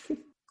stop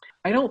drinking?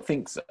 I don't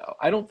think so.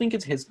 I don't think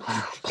it's his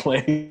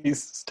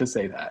place to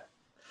say that.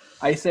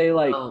 I say,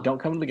 like, don't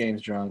come to the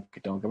games drunk.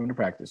 Don't come into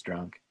practice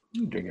drunk.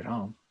 You can drink at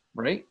home,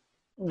 right?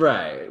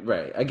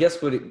 Right. I guess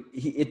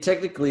it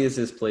technically is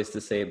his place to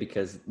say it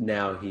because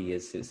now he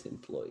is his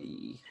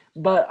employee.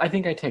 But I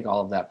think I take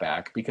all of that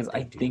back because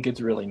I think it's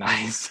really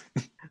nice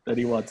that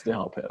he wants to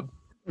help him.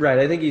 Right.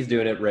 I think he's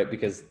doing it right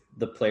because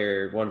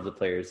one of the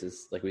players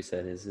is, like we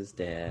said, is his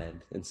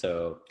dad.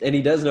 And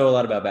he does know a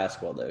lot about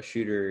basketball, though.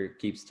 Shooter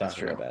keeps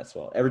talking about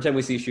basketball. Every time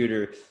we see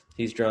Shooter,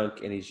 he's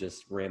drunk and he's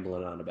just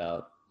rambling on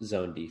about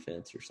zone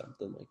defense or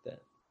something like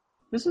that.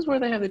 This is where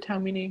they have the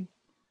town meeting.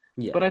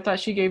 Yeah. But I thought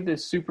she gave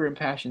this super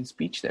impassioned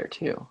speech there,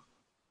 too.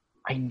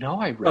 I know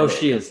I read it. Oh,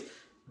 she is.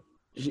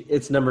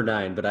 It's number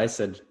 9, but I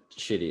said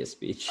shittiest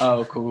speech.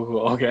 Oh, cool.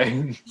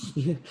 Okay.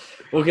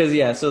 Well,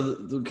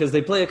 because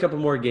they play a couple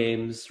more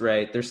games,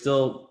 right?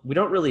 We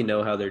don't really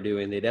know how they're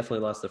doing. They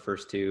definitely lost the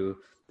first 2.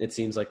 It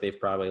seems like they've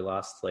probably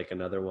lost like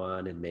another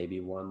one and maybe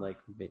won like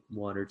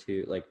 1 or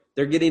 2. Like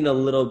they're getting a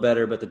little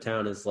better, but the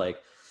town is like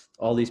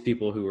all these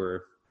people who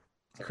were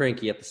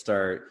cranky at the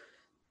start.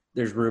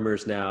 There's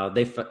rumors now.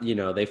 They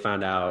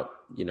found out,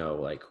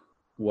 like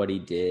what he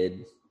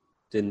did,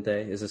 didn't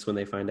they? Is this when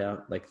they find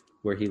out, like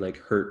where he like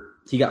hurt?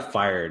 He got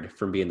fired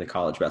from being the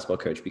college basketball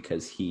coach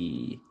because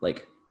he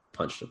like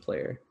punched a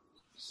player.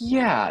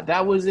 Yeah,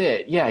 that was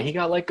it. Yeah, he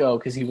got let go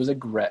because he was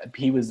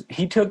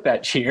he took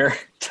that cheer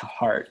to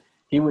heart.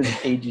 He was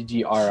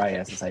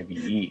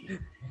AGGRISSIVE.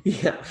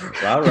 Yeah,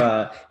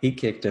 rah. He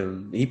kicked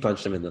him. He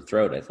punched him in the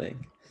throat, I think.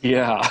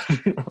 Yeah.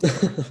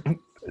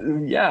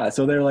 Yeah,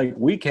 so they're like,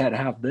 we can't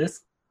have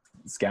this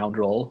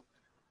scoundrel,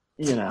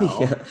 Yeah.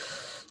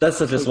 That's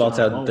such a small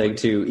town thing,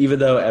 too. Even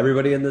though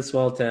everybody in this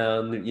small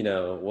town,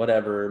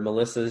 whatever,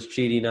 Melissa's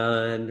cheating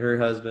on her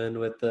husband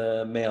with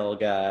the male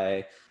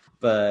guy.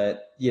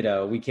 But,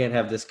 we can't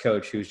have this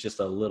coach who's just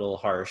a little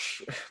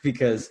harsh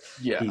because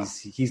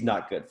he's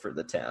not good for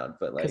the town.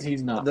 But like, because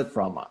he's not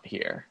from up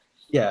here.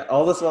 Yeah,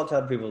 all the small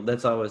town people,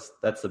 that's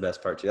the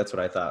best part, too. That's what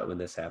I thought when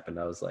this happened.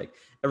 I was like,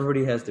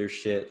 everybody has their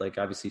shit. Like,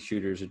 obviously,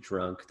 Shooter's a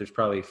drunk. There's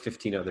probably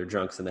 15 other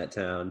drunks in that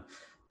town.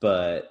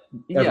 But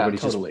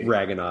everybody's just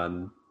ragging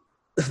on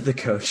the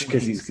coach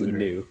because he's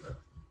new.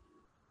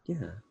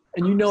 Yeah.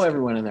 And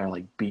everyone in there,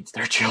 like, beats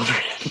their children.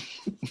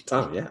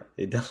 Oh, yeah.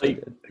 They definitely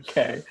did.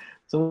 Okay.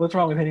 So what's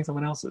wrong with hitting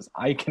someone else's?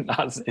 I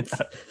cannot say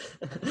that.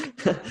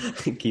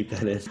 Keep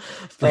that in.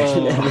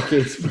 Brandon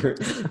advocates for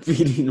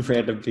beating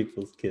random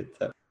people's kids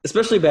up.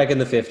 Especially back in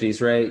the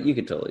 50s, right? You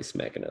could totally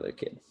smack another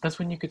kid. That's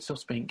when you could still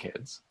spank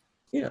kids.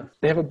 Yeah.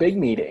 They have a big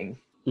meeting,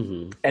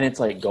 and it's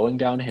like going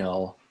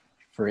downhill.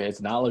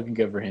 It's not looking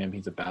good for him.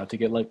 He's about to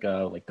get let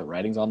go. Like the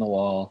writing's on the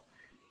wall.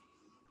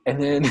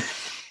 And then...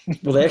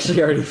 Well, they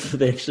actually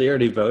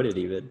already voted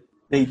even.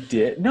 They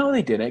did? No,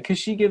 they didn't, because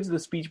she gives the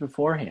speech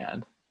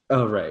beforehand.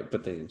 Oh, right,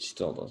 but she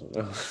still doesn't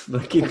know.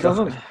 It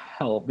doesn't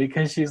help,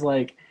 because she's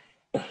like,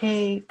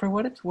 hey, for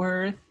what it's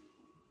worth,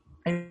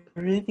 I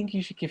really think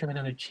you should give him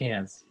another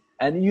chance.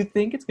 And you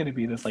think it's going to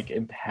be this, like,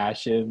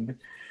 impassioned,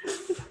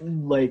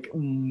 like,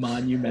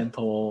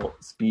 monumental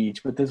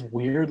speech, but this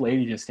weird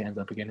lady just stands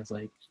up again and is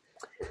like,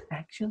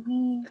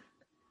 actually,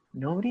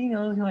 nobody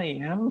knows who I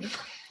am.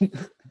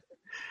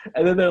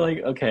 And then they're like,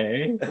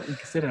 okay,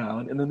 sit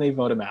down, and then they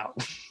vote him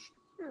out.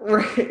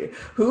 Right.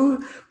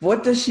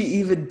 What does she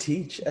even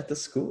teach at the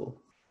school?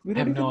 I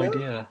have no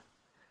idea.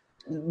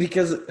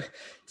 Because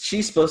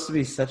she's supposed to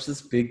be such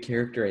this big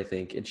character, I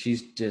think, and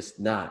she's just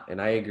not.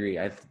 And I agree.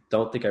 I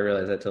don't think I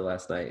realized that till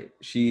last night.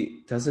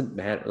 She doesn't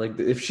matter. Like,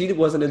 if she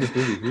wasn't in this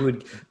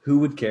movie, who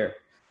would care?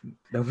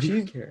 Nobody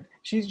would care.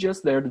 She's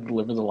just there to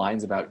deliver the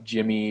lines about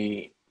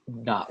Jimmy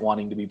not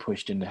wanting to be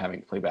pushed into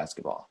having to play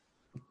basketball.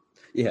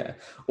 Yeah.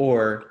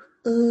 Or,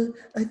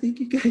 I think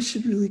you guys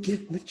should really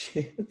give him a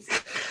chance.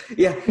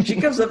 Yeah, she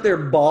comes up there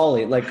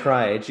bawling, like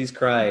crying. She's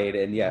crying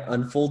and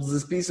unfolds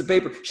this piece of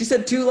paper. She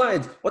said 2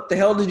 lines. What the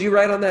hell did you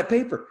write on that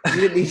paper?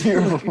 You didn't need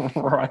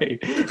Right.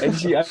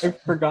 And I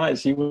forgot,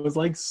 she was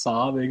like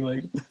sobbing,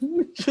 like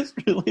just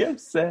really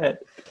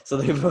upset. So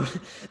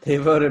they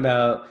vote him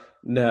out.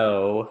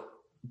 No.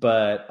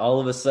 But all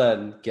of a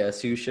sudden,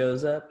 guess who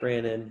shows up,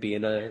 Brandon?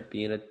 Being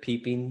a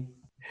peeping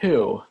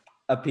Who?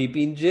 A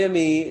peeping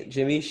Jimmy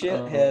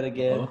shithead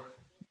again.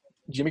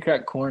 Jimmy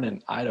cracked corn,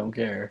 and I don't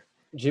care.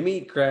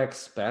 Jimmy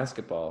cracks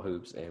basketball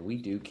hoops, and we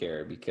do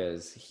care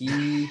because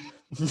he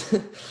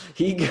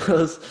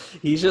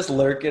he's just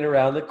lurking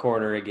around the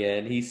corner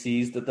again. He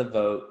sees that the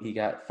vote, he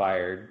got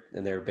fired,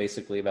 and they're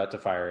basically about to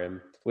fire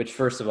him. Which,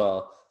 first of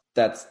all,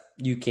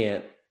 you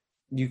can't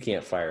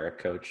fire a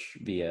coach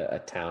via a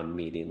town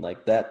meeting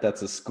like that.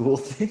 That's a school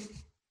thing.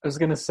 I was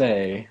gonna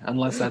say,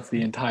 unless that's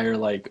the entire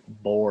like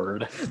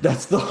board.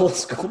 That's the whole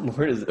school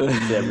board is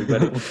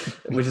everybody,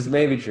 which is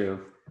maybe true.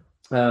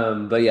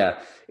 But yeah.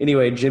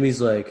 Anyway, Jimmy's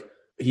like,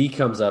 he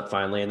comes up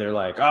finally, and they're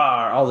like,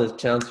 all the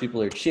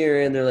townspeople are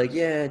cheering. They're like,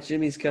 yeah,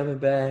 Jimmy's coming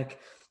back,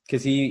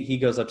 because he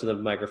goes up to the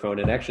microphone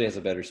and actually has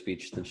a better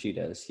speech than she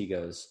does. He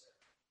goes,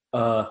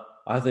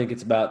 I think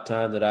it's about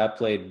time that I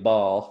played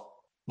ball.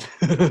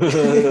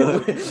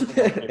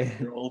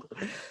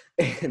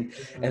 And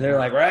they're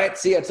like, right,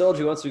 see, I told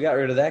you once we got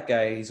rid of that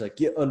guy. He's like,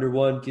 yeah, under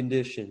one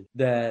condition,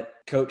 that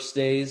coach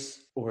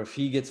stays, or if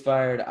he gets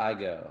fired, I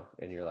go.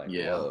 And you're like,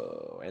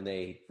 whoa. And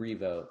they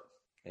revote,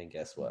 and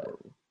guess what?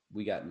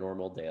 We got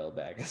Normal Dale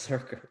back as our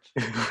coach.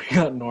 We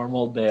got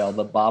Normal Dale,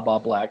 the Baba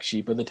black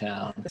sheep of the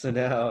town. So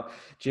now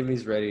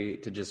Jimmy's ready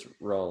to just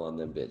roll on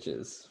them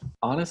bitches.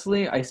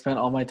 Honestly, I spent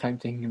all my time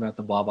thinking about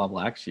the Baba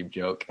black sheep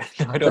joke.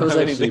 I don't have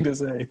anything to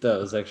say. That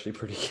was actually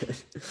pretty good.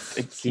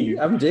 See,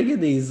 I'm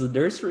digging these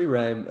nursery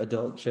rhyme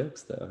adult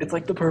jokes, though. It's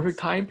like the perfect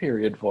time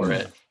period for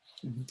it.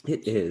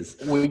 It is.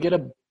 We get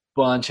a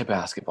bunch of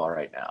basketball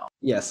right now.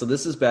 Yeah, so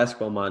this is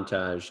basketball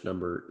montage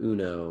number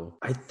uno.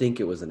 I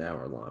think it was an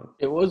hour long.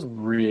 It was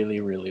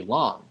really, really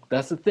long.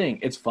 That's the thing.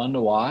 It's fun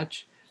to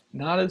watch.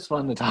 Not as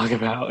fun to talk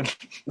about.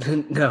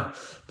 No.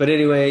 But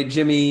anyway,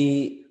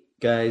 Jimmy,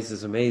 guys,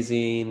 is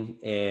amazing.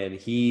 And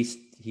he's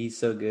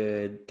so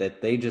good that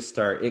they just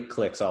start, it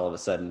clicks all of a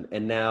sudden.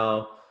 And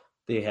now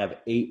they have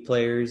 8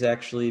 players,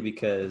 actually,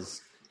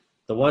 because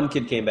the one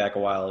kid came back a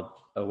while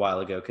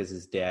ago because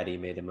his daddy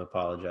made him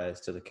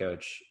apologize to the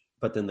coach.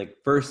 But then the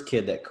first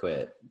kid that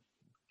quit,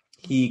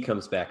 he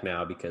comes back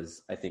now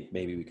because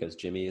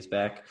Jimmy is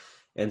back.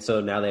 And so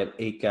now they have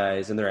 8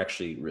 guys, and they're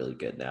actually really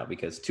good now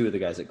because 2 of the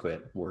guys that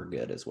quit were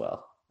good as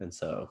well. And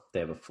so they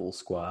have a full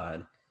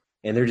squad,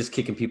 and they're just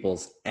kicking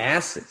people's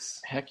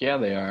asses. Heck yeah,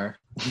 they are.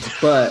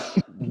 But,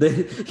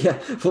 do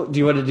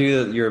you want to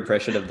do your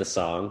impression of the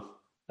song?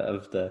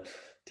 Of the...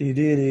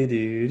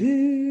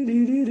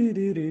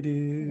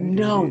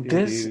 No,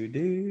 this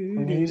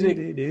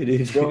music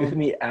drove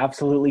me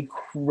absolutely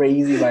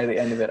crazy by the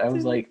end of it. I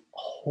was like,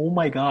 oh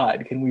my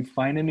God, can we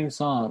find a new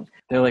song?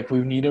 They're like, we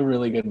need a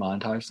really good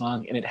montage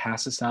song, and it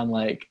has to sound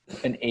like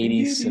an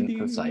 80s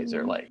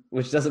synthesizer.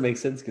 Which doesn't make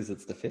sense because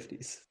it's the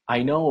 50s.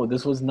 I know,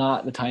 this was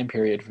not the time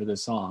period for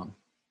this song.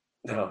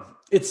 No,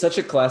 it's such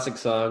a classic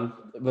song,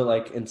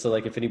 but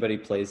if anybody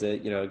plays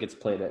it, it gets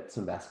played at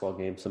some basketball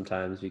games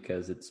sometimes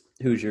because it's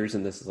Hoosiers,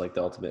 and this is like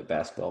the ultimate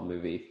basketball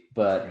movie.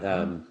 But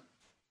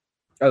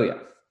oh yeah,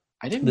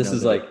 I didn't. This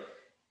is like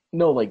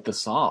the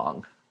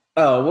song.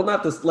 Oh well,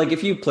 not this. Like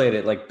if you played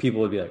it, like people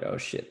would be like, "Oh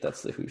shit,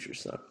 that's the Hoosiers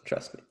song."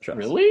 Trust me.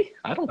 Really?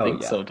 I don't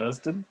think so,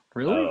 Dustin.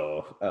 Really?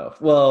 Oh.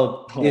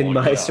 Well, in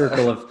my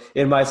circle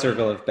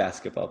of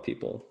basketball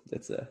people,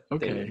 it's a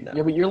okay.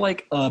 Yeah, but you're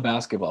like a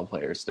basketball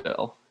player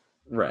still.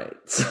 Right.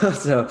 So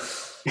that's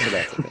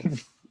the thing.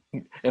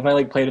 If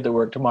I played it at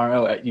work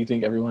tomorrow, you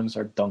think everyone would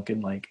start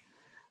dunking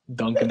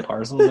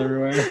parcels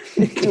everywhere?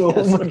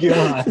 Oh my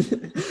God.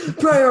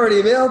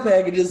 Priority mail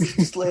packages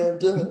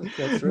slammed up.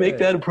 That's right. Make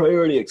that a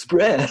priority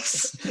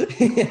express.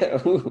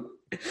 Yeah.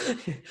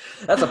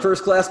 That's a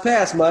first class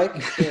pass,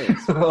 Mike.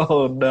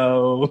 Oh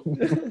no.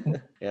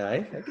 Yeah,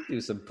 I could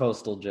do some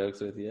postal jokes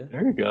with you.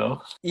 There you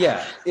go.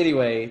 Yeah.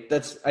 Anyway,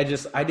 I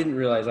didn't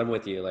realize I'm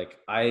with you.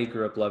 I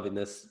grew up loving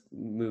this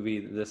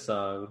movie, this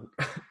song.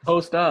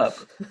 Post up.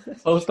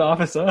 Post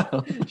office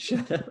up.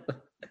 Shut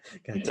up.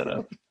 Shut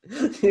up.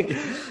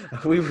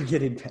 We were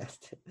getting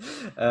past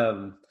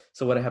it.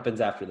 So what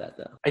happens after that,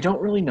 though? I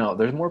don't really know.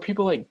 There's more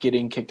people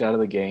getting kicked out of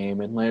the game,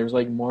 and there's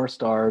more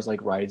stars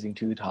rising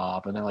to the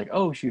top, and they're like,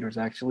 "Oh, Shooter's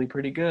actually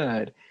pretty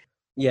good."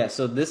 Yeah.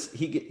 So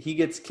he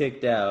gets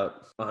kicked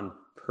out on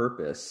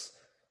purpose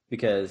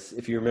because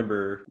if you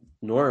remember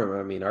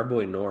Norm, our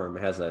boy Norm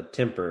has a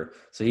temper,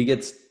 so he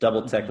gets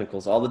double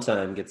technicals all the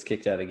time, gets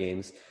kicked out of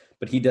games.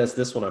 But he does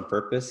this one on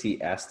purpose.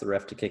 He asks the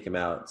ref to kick him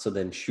out, so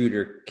then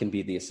Shooter can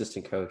be the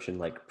assistant coach and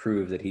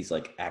prove that he's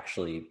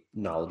actually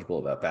knowledgeable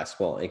about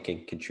basketball and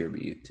can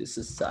contribute to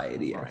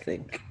society. Right. I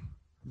think.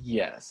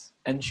 Yes,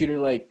 and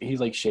Shooter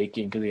he's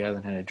shaking because he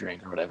hasn't had a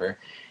drink or whatever. And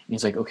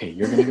he's like, "Okay,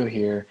 you're gonna go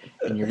here,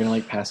 and you're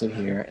gonna pass it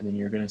here, and then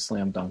you're gonna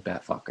slam dunk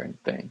that fucking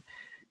thing."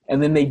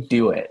 And then they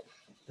do it,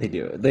 They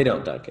do it. They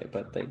don't dunk it,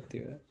 but they do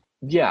it.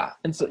 Yeah,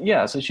 and so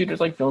Shooter's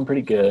like feeling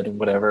pretty good and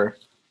whatever.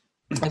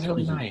 It's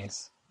really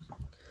nice.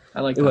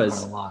 I like that part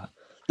a lot.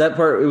 That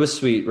part, it was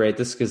sweet, right?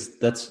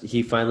 Because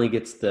he finally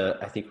gets the,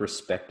 I think,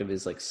 respect of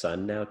his like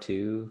son now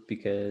too,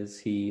 because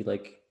he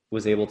like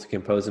was able to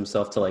compose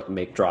himself to like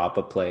draw up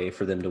a play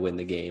for them to win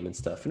the game and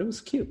stuff, and it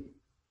was cute.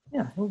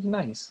 Yeah, it was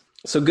nice.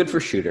 So good for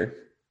Shooter.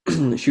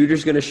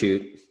 Shooter's gonna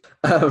shoot.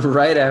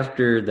 Right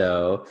after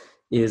though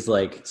is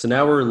like, so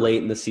now we're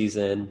late in the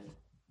season,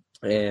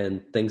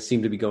 and things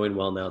seem to be going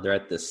well now. They're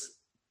at this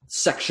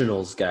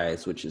sectionals,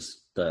 guys, which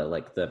is this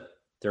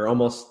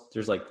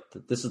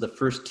is the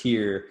first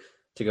tier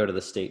to go to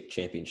the state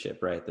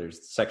championship, right?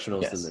 There's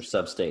sectionals, then there's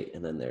sub-state,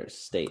 and then there's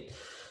state.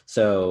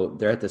 So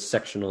they're at the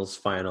sectionals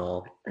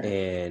final,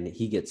 and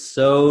he gets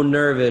so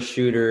nervous,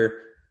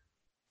 Shooter,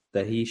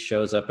 that he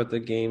shows up at the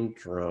game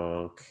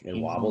drunk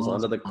and wobbles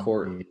onto the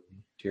court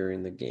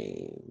during the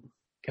game.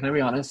 Can I be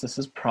honest? This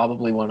is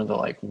probably one of the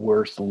like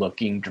worst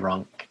looking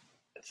drunk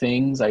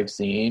things I've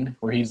seen,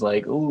 where he's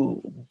like,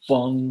 ooh,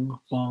 bong,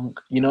 bong.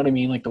 You know what I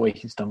mean? Like the way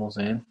he stumbles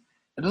in.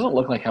 It doesn't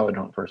look like how a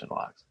drunk person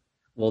walks.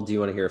 Well, do you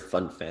want to hear a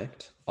fun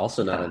fact?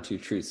 Also not on Two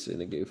Truths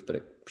and a Goof, but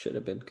it could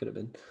have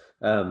been.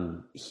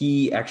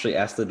 He actually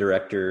asked the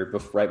director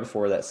right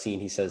before that scene,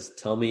 he says,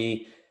 tell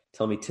me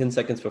 10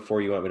 seconds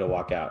before you want me to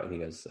walk out. And he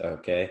goes,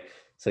 okay.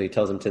 So he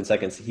tells him 10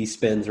 seconds. He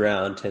spins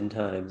around 10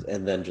 times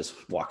and then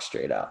just walks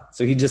straight out.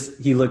 So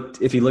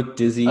if he looked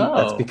dizzy,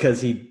 that's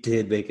because he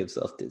did make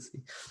himself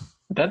dizzy.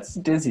 That's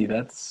dizzy.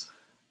 That's...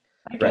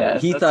 Right.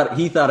 He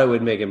thought it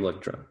would make him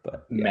look drunk,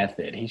 but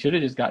method. He should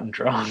have just gotten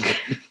drunk.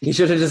 He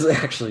should have just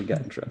actually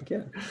gotten drunk,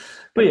 yeah.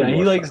 But yeah,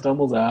 he like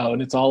stumbles out,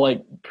 and it's all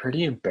like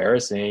pretty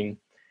embarrassing.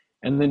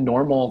 And then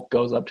Normal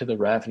goes up to the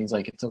ref, and he's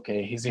like, "It's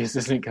okay." He's the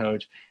assistant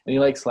coach, and he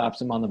like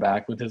slaps him on the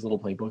back with his little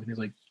playbook, and he's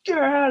like, "Get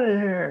out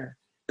of here!"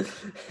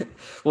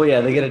 Well,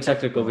 yeah, they get a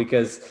technical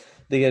because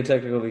they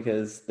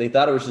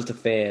thought it was just a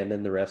fan,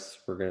 and the refs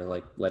were gonna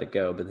like let it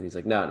go. But then he's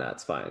like, "No,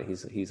 it's fine.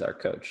 He's our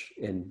coach."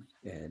 And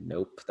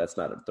nope, that's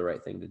not the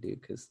right thing to do,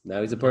 because now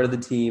he's a part of the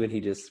team, and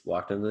he just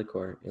walked onto the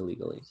court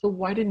illegally. So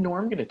why did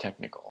Norm get a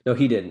technical? No,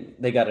 he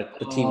didn't. The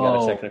team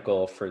got a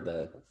technical for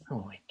the.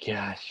 Oh my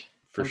gosh.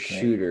 For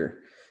Shooter,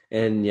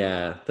 and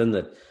yeah, then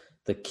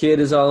the kid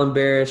is all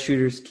embarrassed.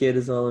 Shooter's kid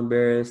is all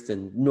embarrassed,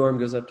 and Norm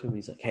goes up to him.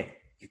 He's like, "Hey,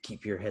 you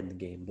keep your head in the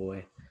game,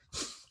 boy,"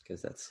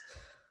 because that's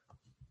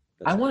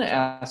I want to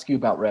ask you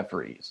about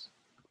referees.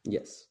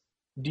 Yes.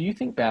 Do you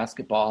think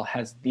basketball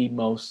has the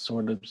most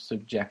sort of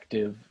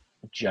subjective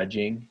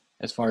judging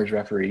as far as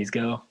referees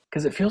go?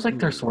 Because it feels like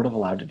they're sort of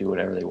allowed to do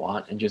whatever they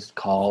want and just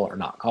call or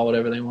not call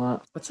whatever they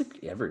want. That's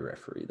like every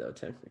referee, though,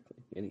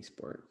 technically, any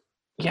sport.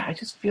 Yeah, I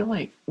just feel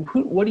like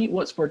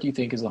what sport do you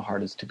think is the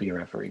hardest to be a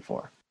referee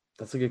for?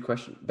 That's a good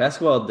question.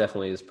 Basketball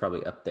definitely is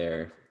probably up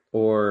there,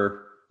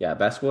 or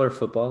basketball or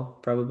football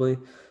probably.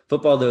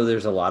 Football, though,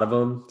 there's a lot of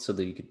them, so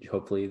that you could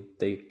hopefully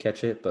they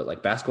catch it. But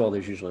like basketball,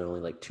 there's usually only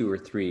like 2 or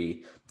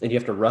 3, and you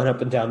have to run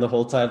up and down the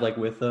whole time like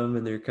with them,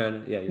 and they're kind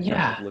of kind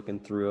of looking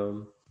through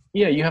them.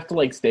 Yeah, you have to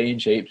like stay in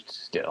shape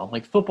still.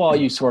 Like football,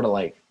 you sort of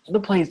like the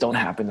plays don't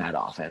happen that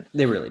often.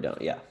 They really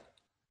don't. Yeah.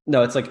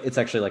 No, it's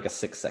actually like a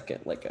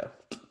 6-second,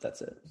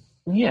 that's it.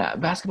 Yeah,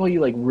 basketball, you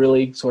like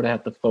really sort of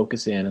have to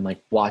focus in and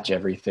like watch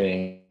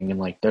everything, and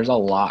like there's a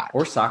lot.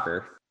 Or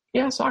soccer.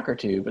 Yeah, soccer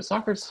too, but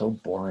soccer's so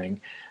boring.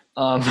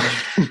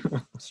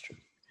 That's true.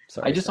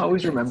 Sorry, I just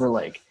always remember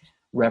like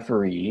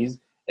referees,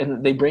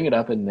 and they bring it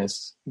up in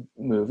this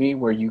movie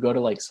where you go to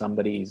like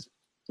somebody's,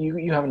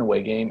 you have an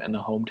away game, and the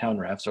hometown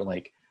refs are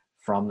like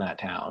from that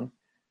town.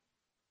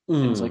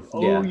 And it's like,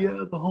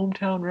 the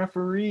hometown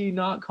referee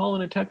not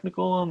calling a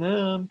technical on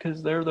them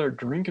because they're their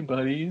drinking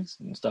buddies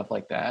and stuff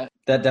like that.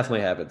 That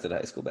definitely happens in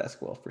high school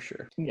basketball for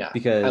sure. Yeah,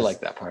 because I like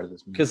that part of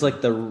this movie. Because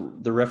like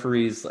the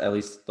referees, at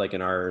least like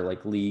in our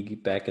like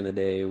league back in the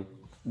day,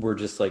 were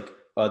just like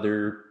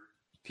other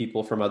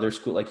people from other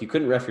school. Like you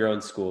couldn't ref your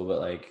own school, but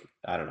like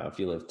I don't know, if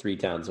you lived 3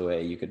 towns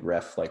away, you could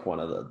ref like one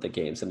of the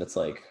games, and it's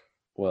like,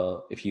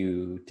 well, if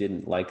you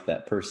didn't like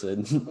that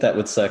person, that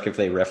would suck if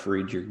they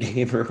refereed your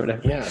game or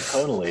whatever. Yeah,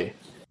 totally.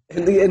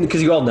 And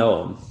because you all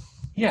know them.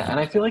 Yeah, and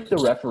I feel like the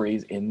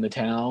referees in the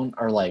town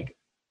are like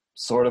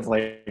sort of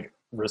like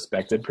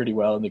respected pretty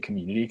well in the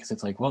community, because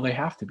it's like, well, they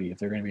have to be if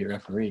they're going to be a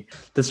referee.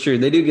 That's true.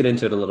 They do get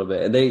into it a little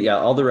bit, and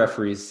all the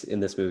referees in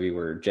this movie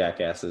were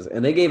jackasses,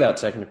 and they gave out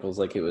technicals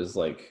like it was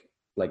like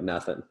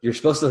nothing. You're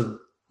supposed to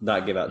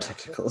not give out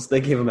technicals.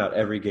 They gave them out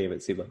every game.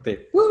 It seemed like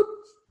they whoop.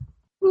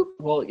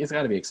 Well, it's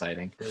got to be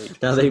exciting.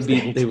 Now they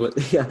won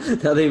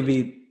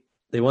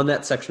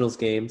that sectionals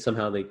game.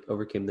 Somehow they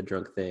overcame the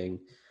drunk thing.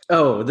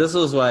 Oh, this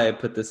was why I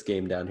put this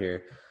game down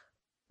here,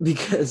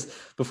 because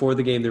before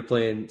the game they're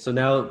playing. So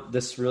now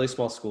this really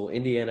small school,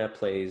 Indiana,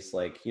 plays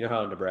like, you know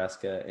how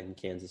Nebraska and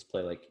Kansas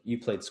play, like you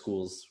played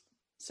schools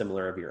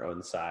similar of your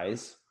own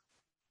size.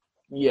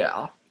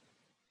 Yeah.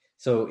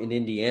 So in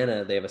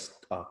Indiana, they have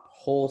a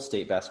whole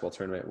state basketball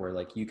tournament where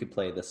like you could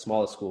play, the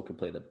smallest school could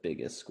play the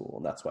biggest school,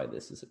 and that's why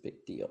this is a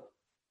big deal.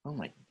 Oh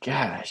my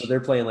gosh. So they're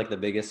playing like the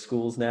biggest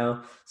schools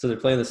now. So they're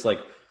playing this like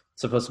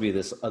supposed to be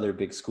this other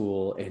big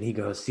school, and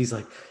he's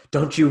like,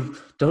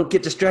 don't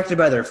get distracted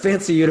by their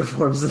fancy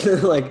uniforms. And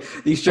then like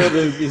you show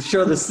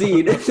the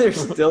scene, and they're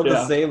still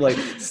the same like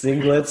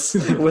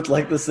singlets with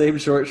like the same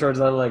short shorts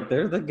on. Like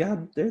they're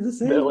the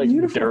same. They're like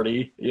uniform.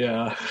 dirty.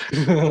 Yeah.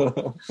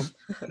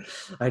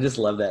 I just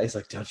love that. He's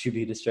like, don't you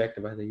be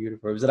distracted by the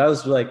uniforms. And I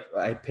was like,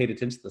 I paid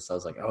attention to this. I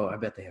was like, oh, I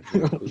bet they have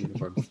really cool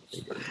uniforms.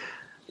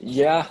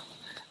 Yeah.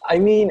 I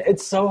mean,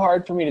 it's so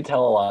hard for me to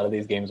tell a lot of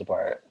these games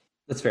apart.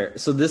 That's fair.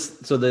 So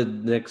the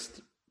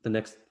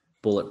next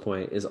bullet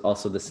point is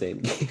also the same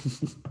game.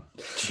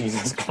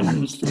 Jesus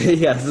Christ.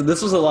 Yeah, so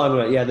this was a long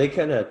one. Yeah, they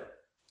kind of,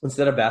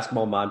 instead of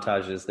basketball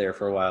montages there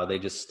for a while, they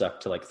just stuck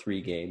to like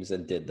 3 games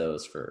and did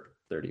those for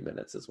 30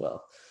 minutes as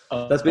well.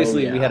 That's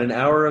basically, we had an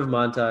hour of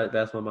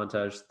basketball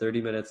montage,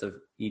 30 minutes of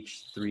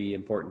each 3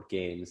 important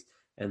games,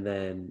 and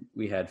then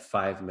we had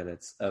 5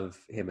 minutes of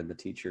him and the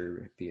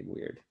teacher being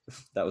weird.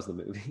 That was the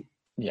movie.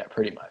 Yeah,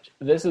 pretty much.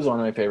 This is one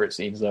of my favorite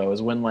scenes, though,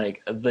 is when,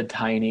 like, the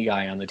tiny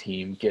guy on the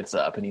team gets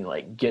up and he,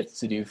 like, gets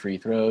to do free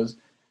throws,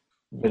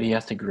 but he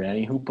has to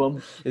granny hoop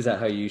them. Is that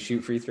how you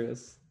shoot free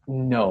throws?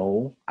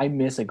 No. I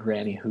miss a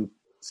granny hoop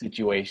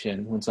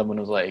situation when someone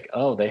was like,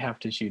 oh, they have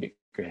to shoot it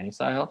granny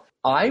style.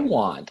 I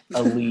want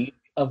a league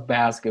of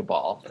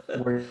basketball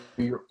where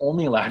you're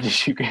only allowed to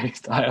shoot granny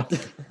style.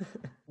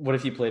 What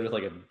if you played with,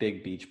 like, a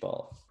big beach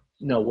ball?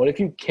 No, what if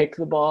you kick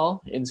the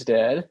ball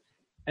instead?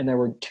 And there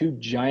were 2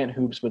 giant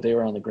hoops, but they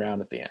were on the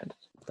ground at the end.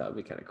 That would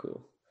be kind of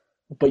cool.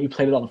 But you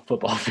played it on a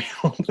football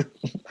field.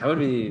 That'd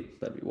be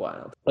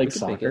wild. Like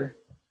soccer?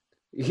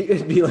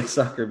 It'd be like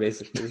soccer,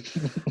 basically.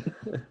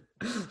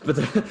 but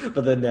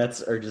the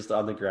nets are just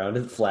on the ground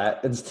and flat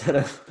instead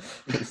of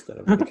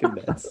making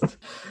nets.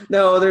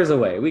 No, there's a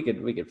way. We could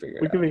figure it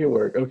out. We can make it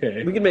work.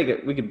 Okay. We can make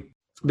it.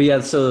 But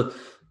yeah, so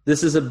that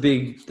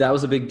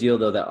was a big deal,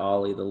 though, that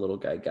Ollie, the little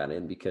guy, got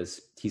in because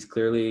he's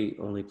clearly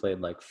only played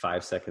like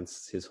 5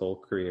 seconds his whole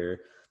career.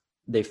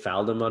 They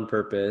fouled him on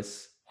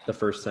purpose the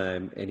first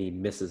time, and he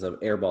misses him,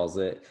 airballs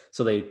it.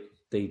 So they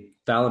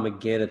foul him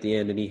again at the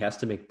end, and he has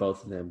to make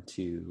both of them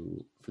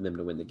for them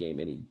to win the game,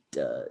 and he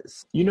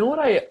does. You know what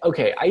I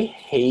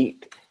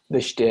hate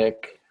the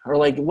shtick, or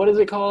like, what is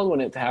it called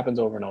when it happens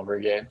over and over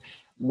again,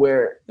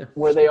 where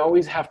they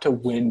always have to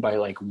win by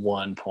like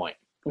 1 point.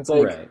 It's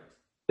like, right.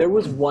 There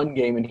was one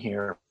game in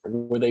here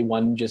where they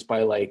won just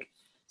by like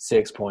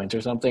 6 points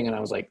or something, and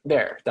I was like,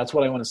 that's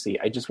what I want to see.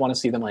 I just want to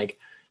see them like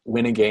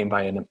win a game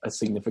by a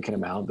significant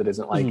amount that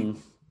isn't like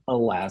a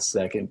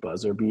last-second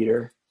buzzer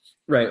beater.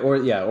 Right,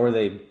 or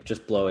they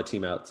just blow a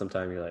team out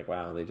sometime. You're like,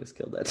 wow, they just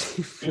killed that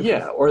team.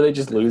 Yeah, or they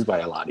just lose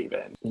by a lot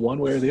even, one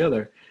way or the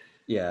other.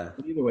 Yeah.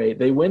 Either way,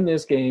 they win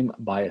this game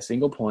by a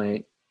single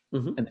point,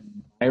 and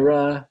then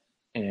Myra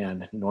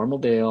and Normal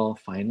Dale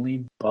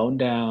finally bone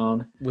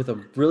down. With a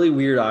really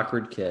weird,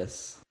 awkward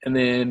kiss. And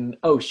then,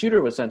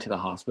 Shooter was sent to the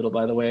hospital,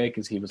 by the way,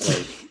 because he was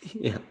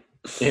like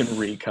in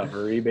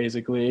recovery,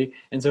 basically.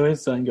 And so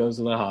his son goes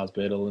to the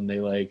hospital,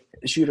 and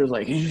Shooter's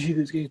like, did you see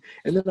this game?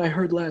 And then I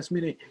heard last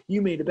minute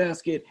you made a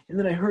basket, and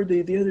then I heard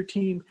the other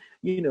team,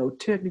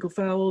 technical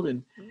fouled.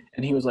 And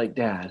he was like,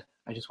 Dad,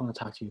 I just want to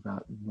talk to you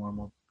about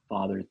normal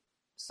father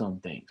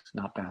some things,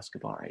 not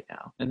basketball right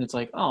now. And it's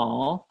like,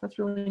 oh, that's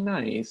really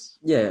nice.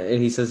 Yeah,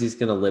 and he says he's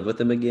gonna live with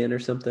him again or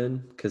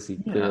something because he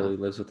clearly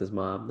lives with his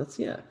mom. That's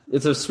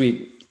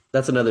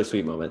another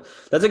sweet moment.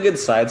 That's a good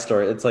side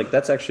story. It's like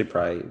that's actually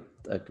probably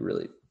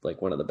really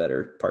like one of the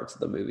better parts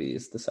of the movie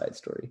is the side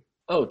story.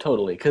 Oh,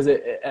 totally. Because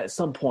at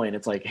some point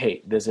it's like,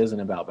 hey, this isn't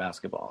about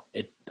basketball.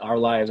 Our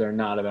lives are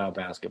not about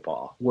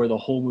basketball. Where the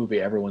whole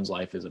movie, everyone's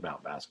life is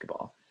about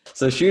basketball.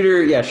 So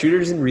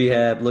Shooter's in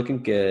rehab,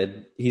 looking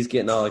good. He's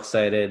getting all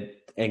excited.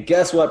 And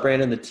guess what,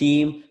 Brandon? The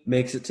team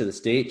makes it to the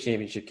state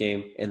championship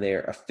game, and they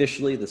are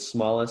officially the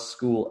smallest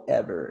school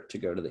ever to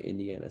go to the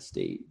Indiana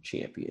State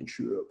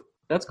Championship.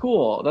 That's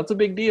cool. That's a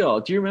big deal.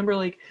 Do you remember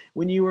like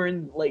when you were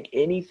in like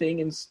anything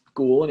in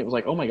school and it was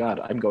like, oh my God,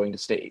 I'm going to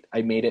state.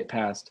 I made it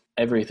past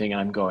everything.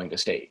 I'm going to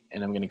state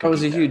and I'm going to go. It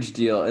was a huge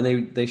deal.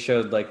 And they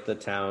showed like the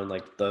town,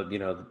 like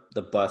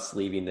the bus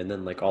leaving and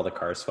then like all the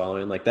cars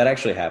following. Like that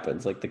actually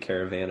happens. Like the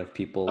caravan of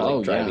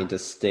people driving to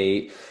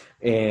state,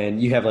 and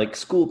you have like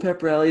school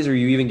pep rallies, or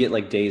you even get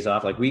like days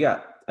off. Like we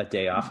got a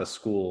day off of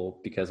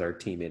school because our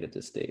team made it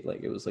to state.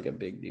 Like it was like a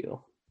big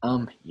deal.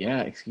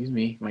 Yeah, excuse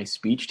me. My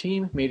speech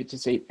team made it to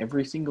state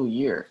every single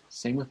year.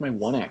 Same with my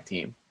one-act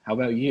team. How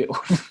about you?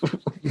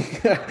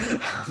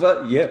 How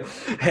about you?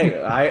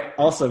 Hey, I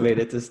also made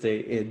it to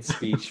state in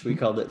speech. We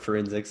called it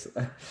forensics.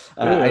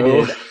 I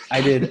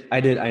did.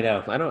 I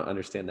know. I don't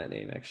understand that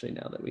name actually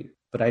now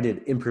but I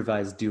did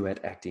improvised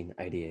duet acting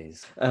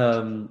ideas.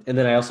 And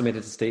then I also made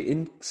it to state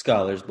in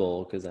Scholars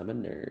Bowl because I'm a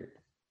nerd.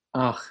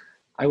 Ugh.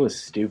 I was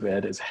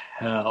stupid as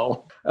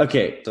hell.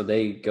 Okay, so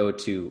they go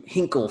to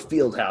Hinkle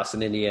Fieldhouse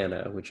in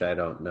Indiana, which I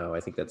don't know.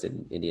 I think that's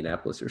in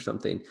Indianapolis or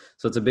something.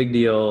 So it's a big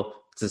deal.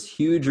 It's this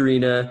huge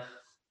arena,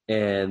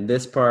 and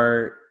this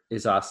part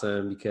is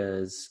awesome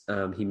because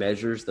he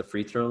measures the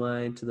free throw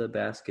line to the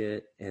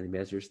basket, and he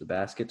measures the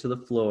basket to the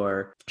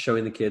floor,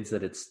 showing the kids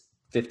that it's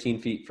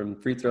 15 feet from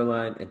the free throw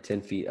line and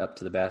 10 feet up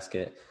to the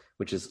basket,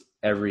 which is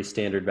every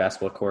standard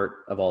basketball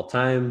court of all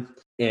time.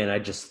 And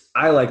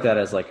I like that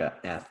as like an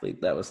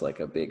athlete. That was like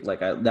a big,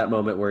 that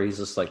moment where he's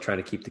just like trying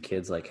to keep the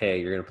kids like, hey,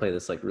 you're going to play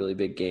this like really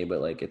big game, but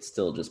like it's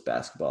still just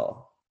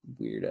basketball.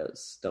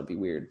 Weirdos. Don't be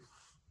weird.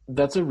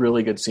 That's a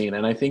really good scene.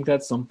 And I think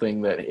that's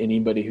something that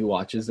anybody who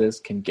watches this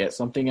can get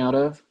something out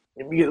of.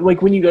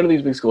 Like when you go to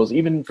these big schools,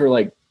 even for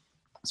like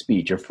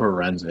speech or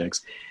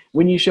forensics,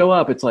 when you show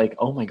up, it's like,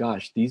 oh my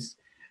gosh, these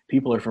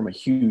people are from a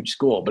huge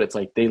school, but it's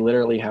like they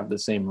literally have the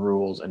same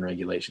rules and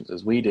regulations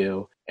as we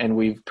do, and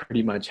we've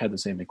pretty much had the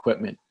same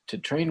equipment to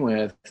train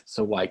with,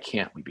 so why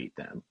can't we beat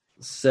them?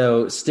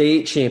 So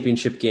state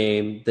championship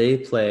game, they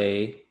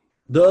play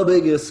the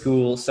biggest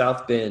school,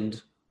 South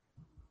Bend,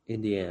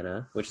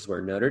 Indiana, which is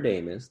where Notre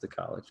Dame is, the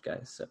college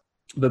guys. So,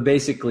 but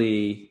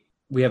basically,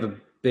 we have a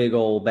big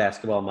old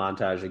basketball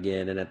montage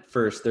again, and at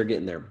first they're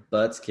getting their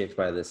butts kicked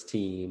by this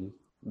team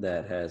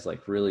that has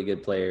like really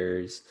good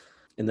players.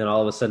 And then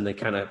all of a sudden they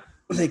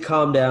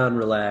calm down,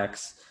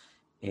 relax,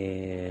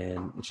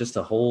 and it's just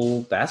a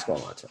whole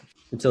basketball montage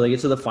until they get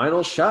to the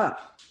final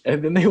shot.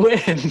 And then they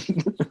win.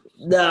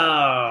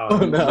 No. Oh,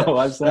 no,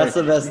 I'm sorry. That's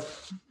the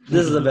best.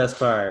 This is the best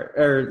part.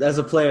 Or as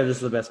a player, this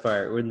is the best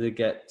part. When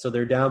so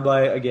they're down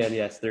by, again,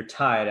 yes, they're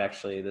tied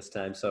actually this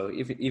time. So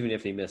even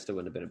if he missed, it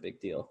wouldn't have been a big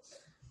deal.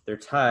 They're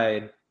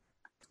tied.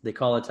 They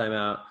call a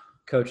timeout.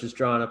 Coach is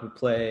drawing up a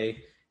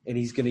play. And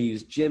he's going to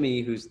use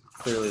Jimmy, who's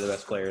clearly the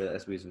best player,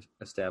 as we've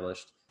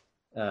established,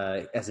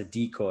 as a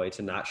decoy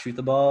to not shoot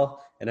the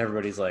ball. And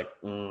everybody's like,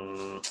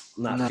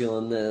 not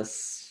feeling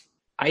this.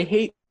 I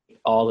hate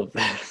all of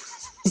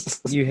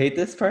this. You hate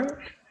this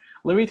part?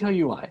 Let me tell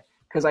you why.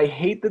 Because I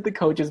hate that the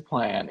coach's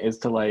plan is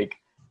to, like,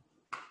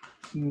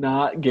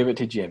 not give it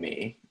to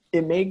Jimmy.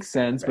 It makes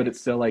sense, right, but it's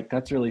still, like,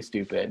 that's really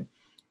stupid.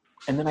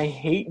 And then I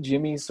hate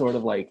Jimmy's sort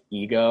of, like,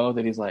 ego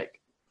that he's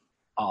like,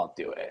 I'll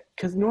do it.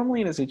 Because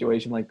normally in a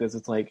situation like this,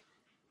 it's like,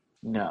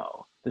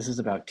 no, this is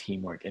about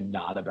teamwork and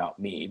not about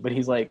me. But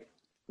he's like,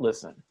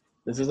 listen,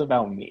 this is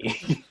about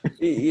me.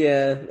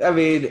 Yeah, I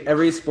mean,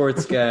 every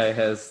sports guy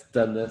has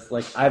done this.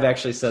 Like, I've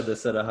actually said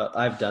this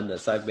I've done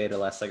this. I've made a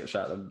last-second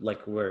shot,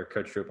 like where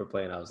Coach Trooper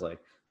playing. I was like,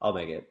 I'll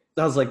make it.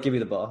 I was like, give me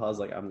the ball. I was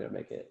like, I'm gonna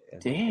make it.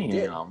 And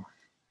damn.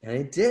 And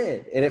I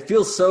did. And it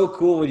feels so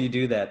cool when you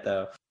do that,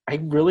 though. I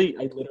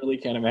literally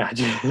can't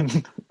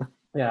imagine.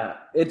 Yeah,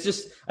 it's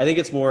just, I think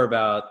it's more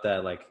about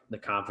that, like the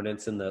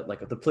confidence and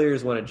the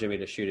players wanted Jimmy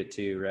to shoot it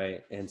too,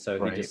 right? And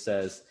so he just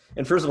says,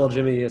 and first of all,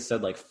 Jimmy has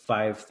said like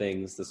 5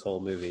 things this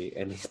whole movie,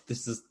 and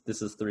this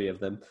is 3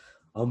 of them.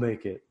 I'll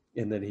make it,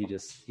 and then he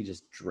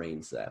just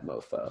drains that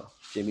mofo,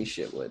 Jimmy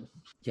Shitwood.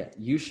 Yeah,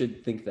 you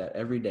should think that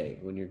every day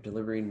when you're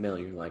delivering mail,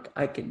 you're like,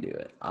 I can do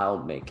it,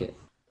 I'll make it.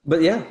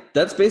 But yeah,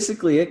 that's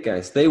basically it,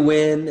 guys. They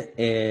win,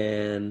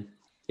 and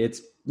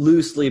it's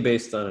loosely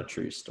based on a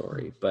true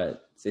story,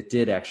 but it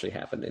did actually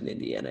happen in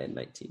Indiana in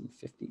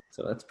 1950.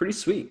 So that's pretty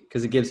sweet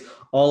because it gives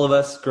all of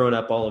us growing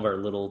up, all of our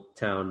little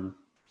town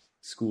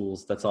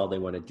schools, that's all they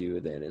want to do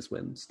then is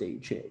win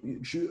state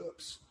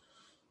championships.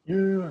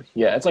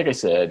 Yeah, it's like I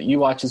said, you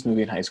watch this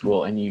movie in high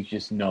school and you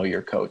just know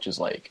your coach is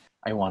like,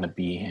 I want to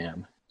be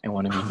him. I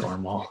want to be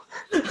normal.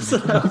 I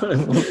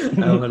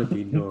want to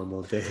be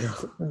normal,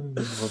 Dale.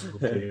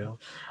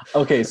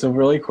 Okay, so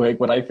really quick,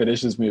 when I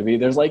finish this movie,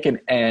 there's like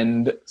an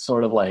end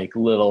sort of like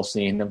little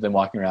scene of them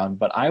walking around,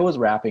 but I was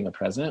wrapping a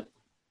present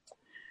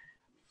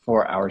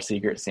for our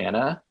Secret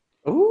Santa.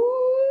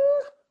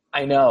 Ooh.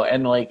 I know,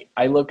 and like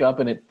I look up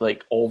and it's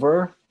like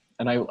over,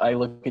 and I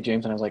look at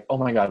James and I was like, oh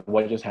my God,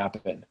 what just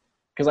happened?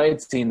 Because I had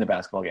seen the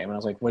basketball game, and I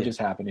was like, what just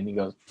happened? And he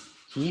goes,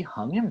 he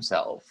hung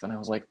himself. And I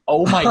was like,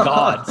 oh my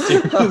God,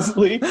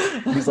 seriously?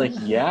 And he's like,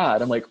 yeah.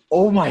 And I'm like,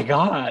 oh my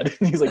God.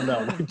 And he's like,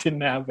 no, that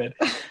didn't happen.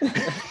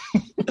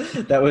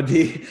 That would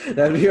be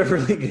a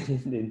really good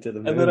ending to the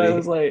movie. And then I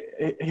was like,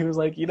 he was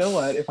like, you know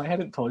what? If I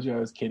hadn't told you I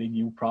was kidding,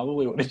 you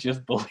probably would have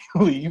just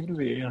believed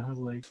me. And I was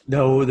like,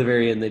 no, the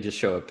very end, they just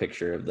show a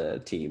picture of the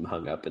team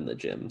hung up in the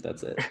gym.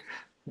 That's it.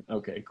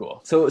 Okay,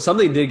 cool. So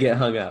something did get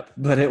hung up,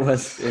 but it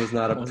was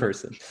not a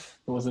person.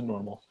 It wasn't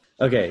normal.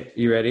 Okay,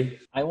 you ready?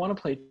 I want to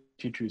play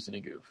 2 Truths and a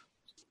Goof.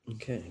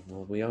 Okay,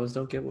 well, we always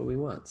don't get what we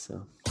want,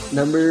 so.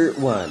 Number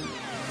 1,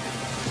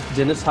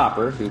 Dennis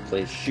Hopper, who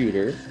plays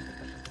Shooter,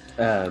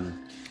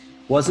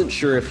 wasn't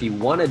sure if he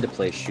wanted to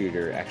play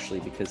Shooter, actually,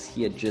 because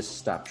he had just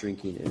stopped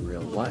drinking in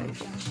real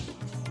life.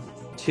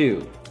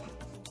 2,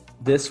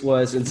 this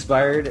was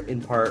inspired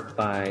in part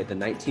by the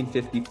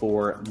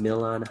 1954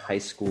 Milan High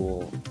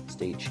School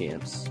state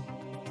champs.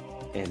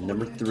 And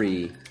number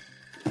 3,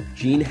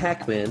 Gene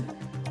Hackman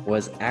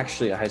was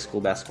actually a high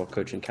school basketball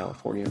coach in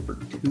California for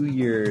 2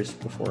 years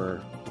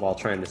while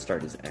trying to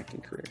start his acting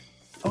career.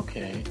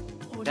 Okay,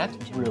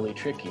 that's really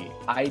tricky.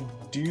 I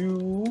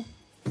do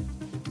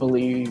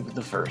believe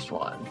the first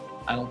one.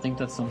 I don't think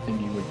that's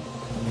something you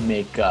would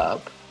make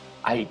up.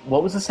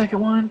 What was the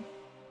second one?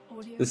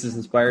 This is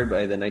inspired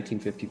by the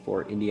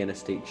 1954 Indiana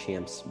State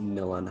champs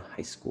Milan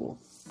High School.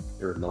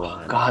 Or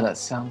Milan. Oh God, that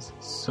sounds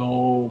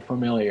so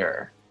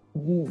familiar.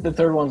 The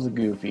third one's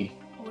Goofy.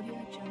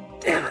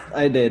 Damn it!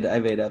 I did. I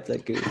made up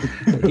that goof.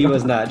 He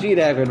was not. Gene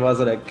Hackman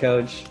wasn't a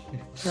coach.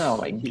 Oh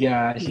my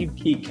gosh,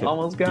 he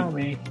almost got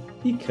me.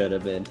 He could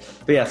have been.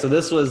 But yeah, so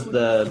this was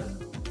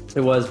it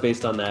was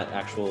based on that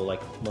actual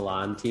like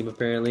Milan team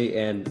apparently,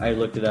 and I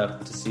looked it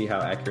up to see how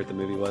accurate the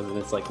movie was, and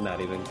it's like not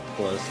even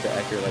close to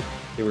accurate. Like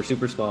they were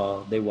super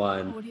small, they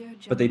won,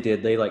 but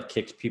they like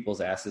kicked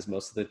people's asses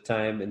most of the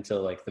time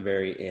until like the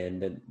very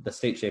end. And the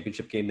state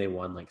championship game they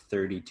won like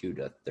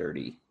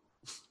 32-30.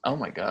 Oh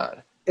my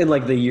god! And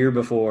like the year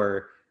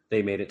before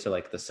they made it to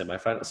like the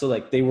semifinals, so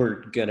like they were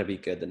gonna be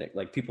good the next.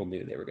 Like people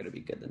knew they were gonna be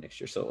good the next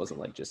year, so it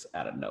wasn't like just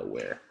out of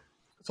nowhere.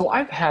 So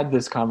I've had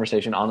this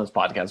conversation on this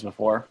podcast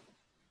before,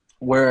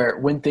 where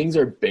when things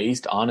are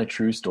based on a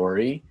true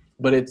story,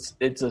 but it's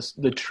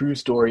the true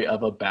story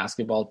of a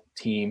basketball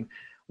team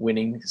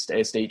winning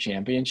a state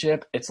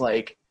championship, it's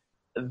like,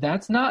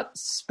 that's not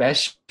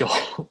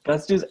special.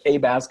 That's just a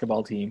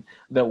basketball team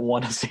that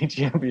won a state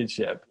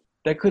championship.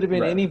 That could have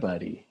been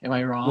anybody. Am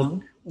I wrong?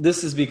 Well,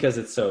 this is because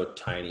it's so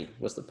tiny,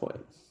 was the point.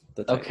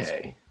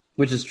 Okay.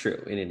 Which is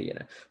true in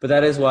Indiana. But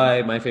that is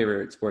why my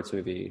favorite sports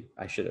movie,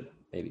 I should have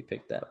maybe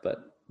picked that,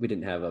 but we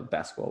didn't have a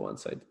basketball one,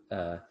 so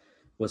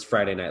was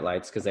Friday Night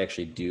Lights, because they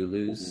actually do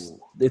lose.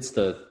 Ooh. It's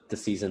the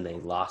season they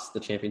lost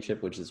the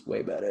championship, which is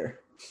way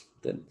better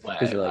than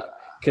because you're like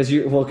because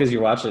you're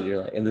watching it,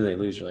 you're like, and then they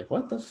lose, you're like,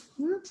 what the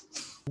fuck?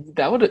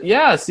 That would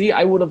see,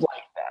 I would have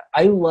liked that.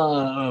 I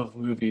love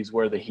movies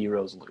where the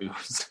heroes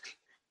lose.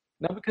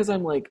 Not because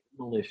I'm like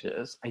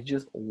malicious. I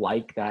just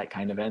like that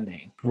kind of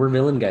ending. We're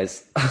villain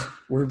guys.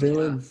 We're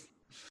villains.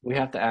 We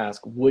have to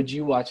ask, would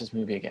you watch this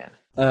movie again?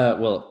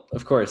 Well,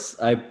 of course,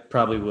 I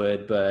probably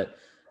would, but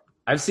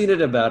I've seen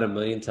it about 1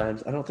 million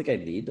times. I don't think I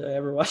need to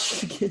ever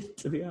watch it again,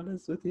 to be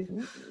honest with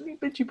you.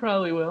 But you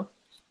probably will.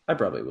 I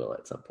probably will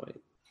at some point.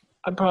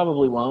 I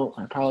probably won't.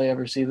 I probably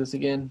ever see this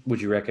again.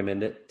 Would you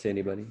recommend it to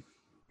anybody?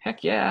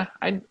 Heck yeah.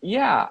 I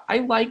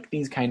like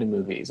these kind of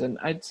movies, and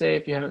I'd say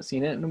if you haven't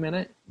seen it in a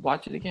minute,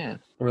 watch it again.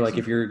 Or like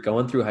if you're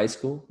going through high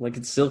school, like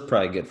it's still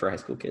probably good for high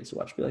school kids to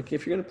watch. Be like,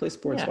 if you're gonna play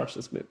sports, watch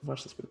this movie.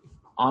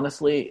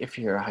 Honestly, if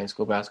you're a high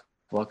school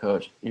basketball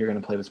coach, you're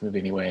gonna play this movie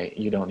anyway.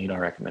 You don't need our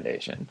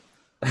recommendation.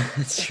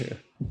 That's true.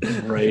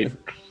 Right.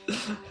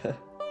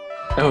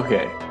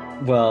 Okay.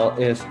 Well,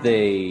 if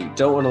they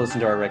don't want to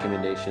listen to our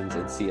recommendations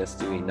and see us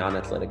doing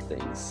non-athletic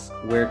things,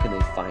 where can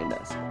they find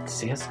us?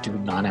 See us do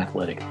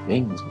non-athletic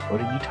things? What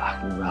are you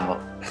talking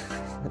about?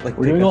 Like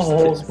we're doing a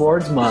whole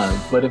sports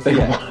month, but if they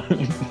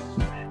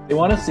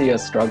want to see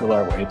us struggle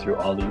our way through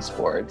all these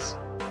sports,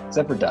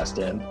 except for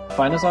Dustin,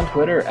 find us on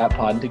Twitter at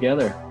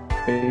PodandTogether,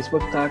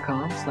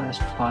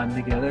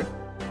 Facebook.com/PodandTogether,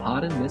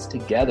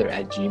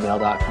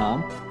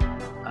 podandthistogether@gmail.com.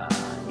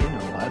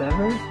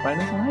 Whatever.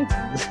 Find us on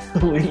iTunes.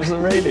 Leave us a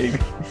rating.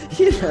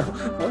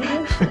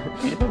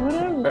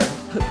 Whatever.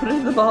 Put it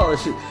in the ball.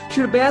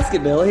 Shoot a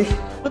basket, Billy.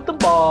 Put the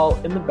ball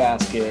in the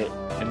basket.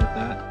 And with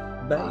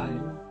that, bye.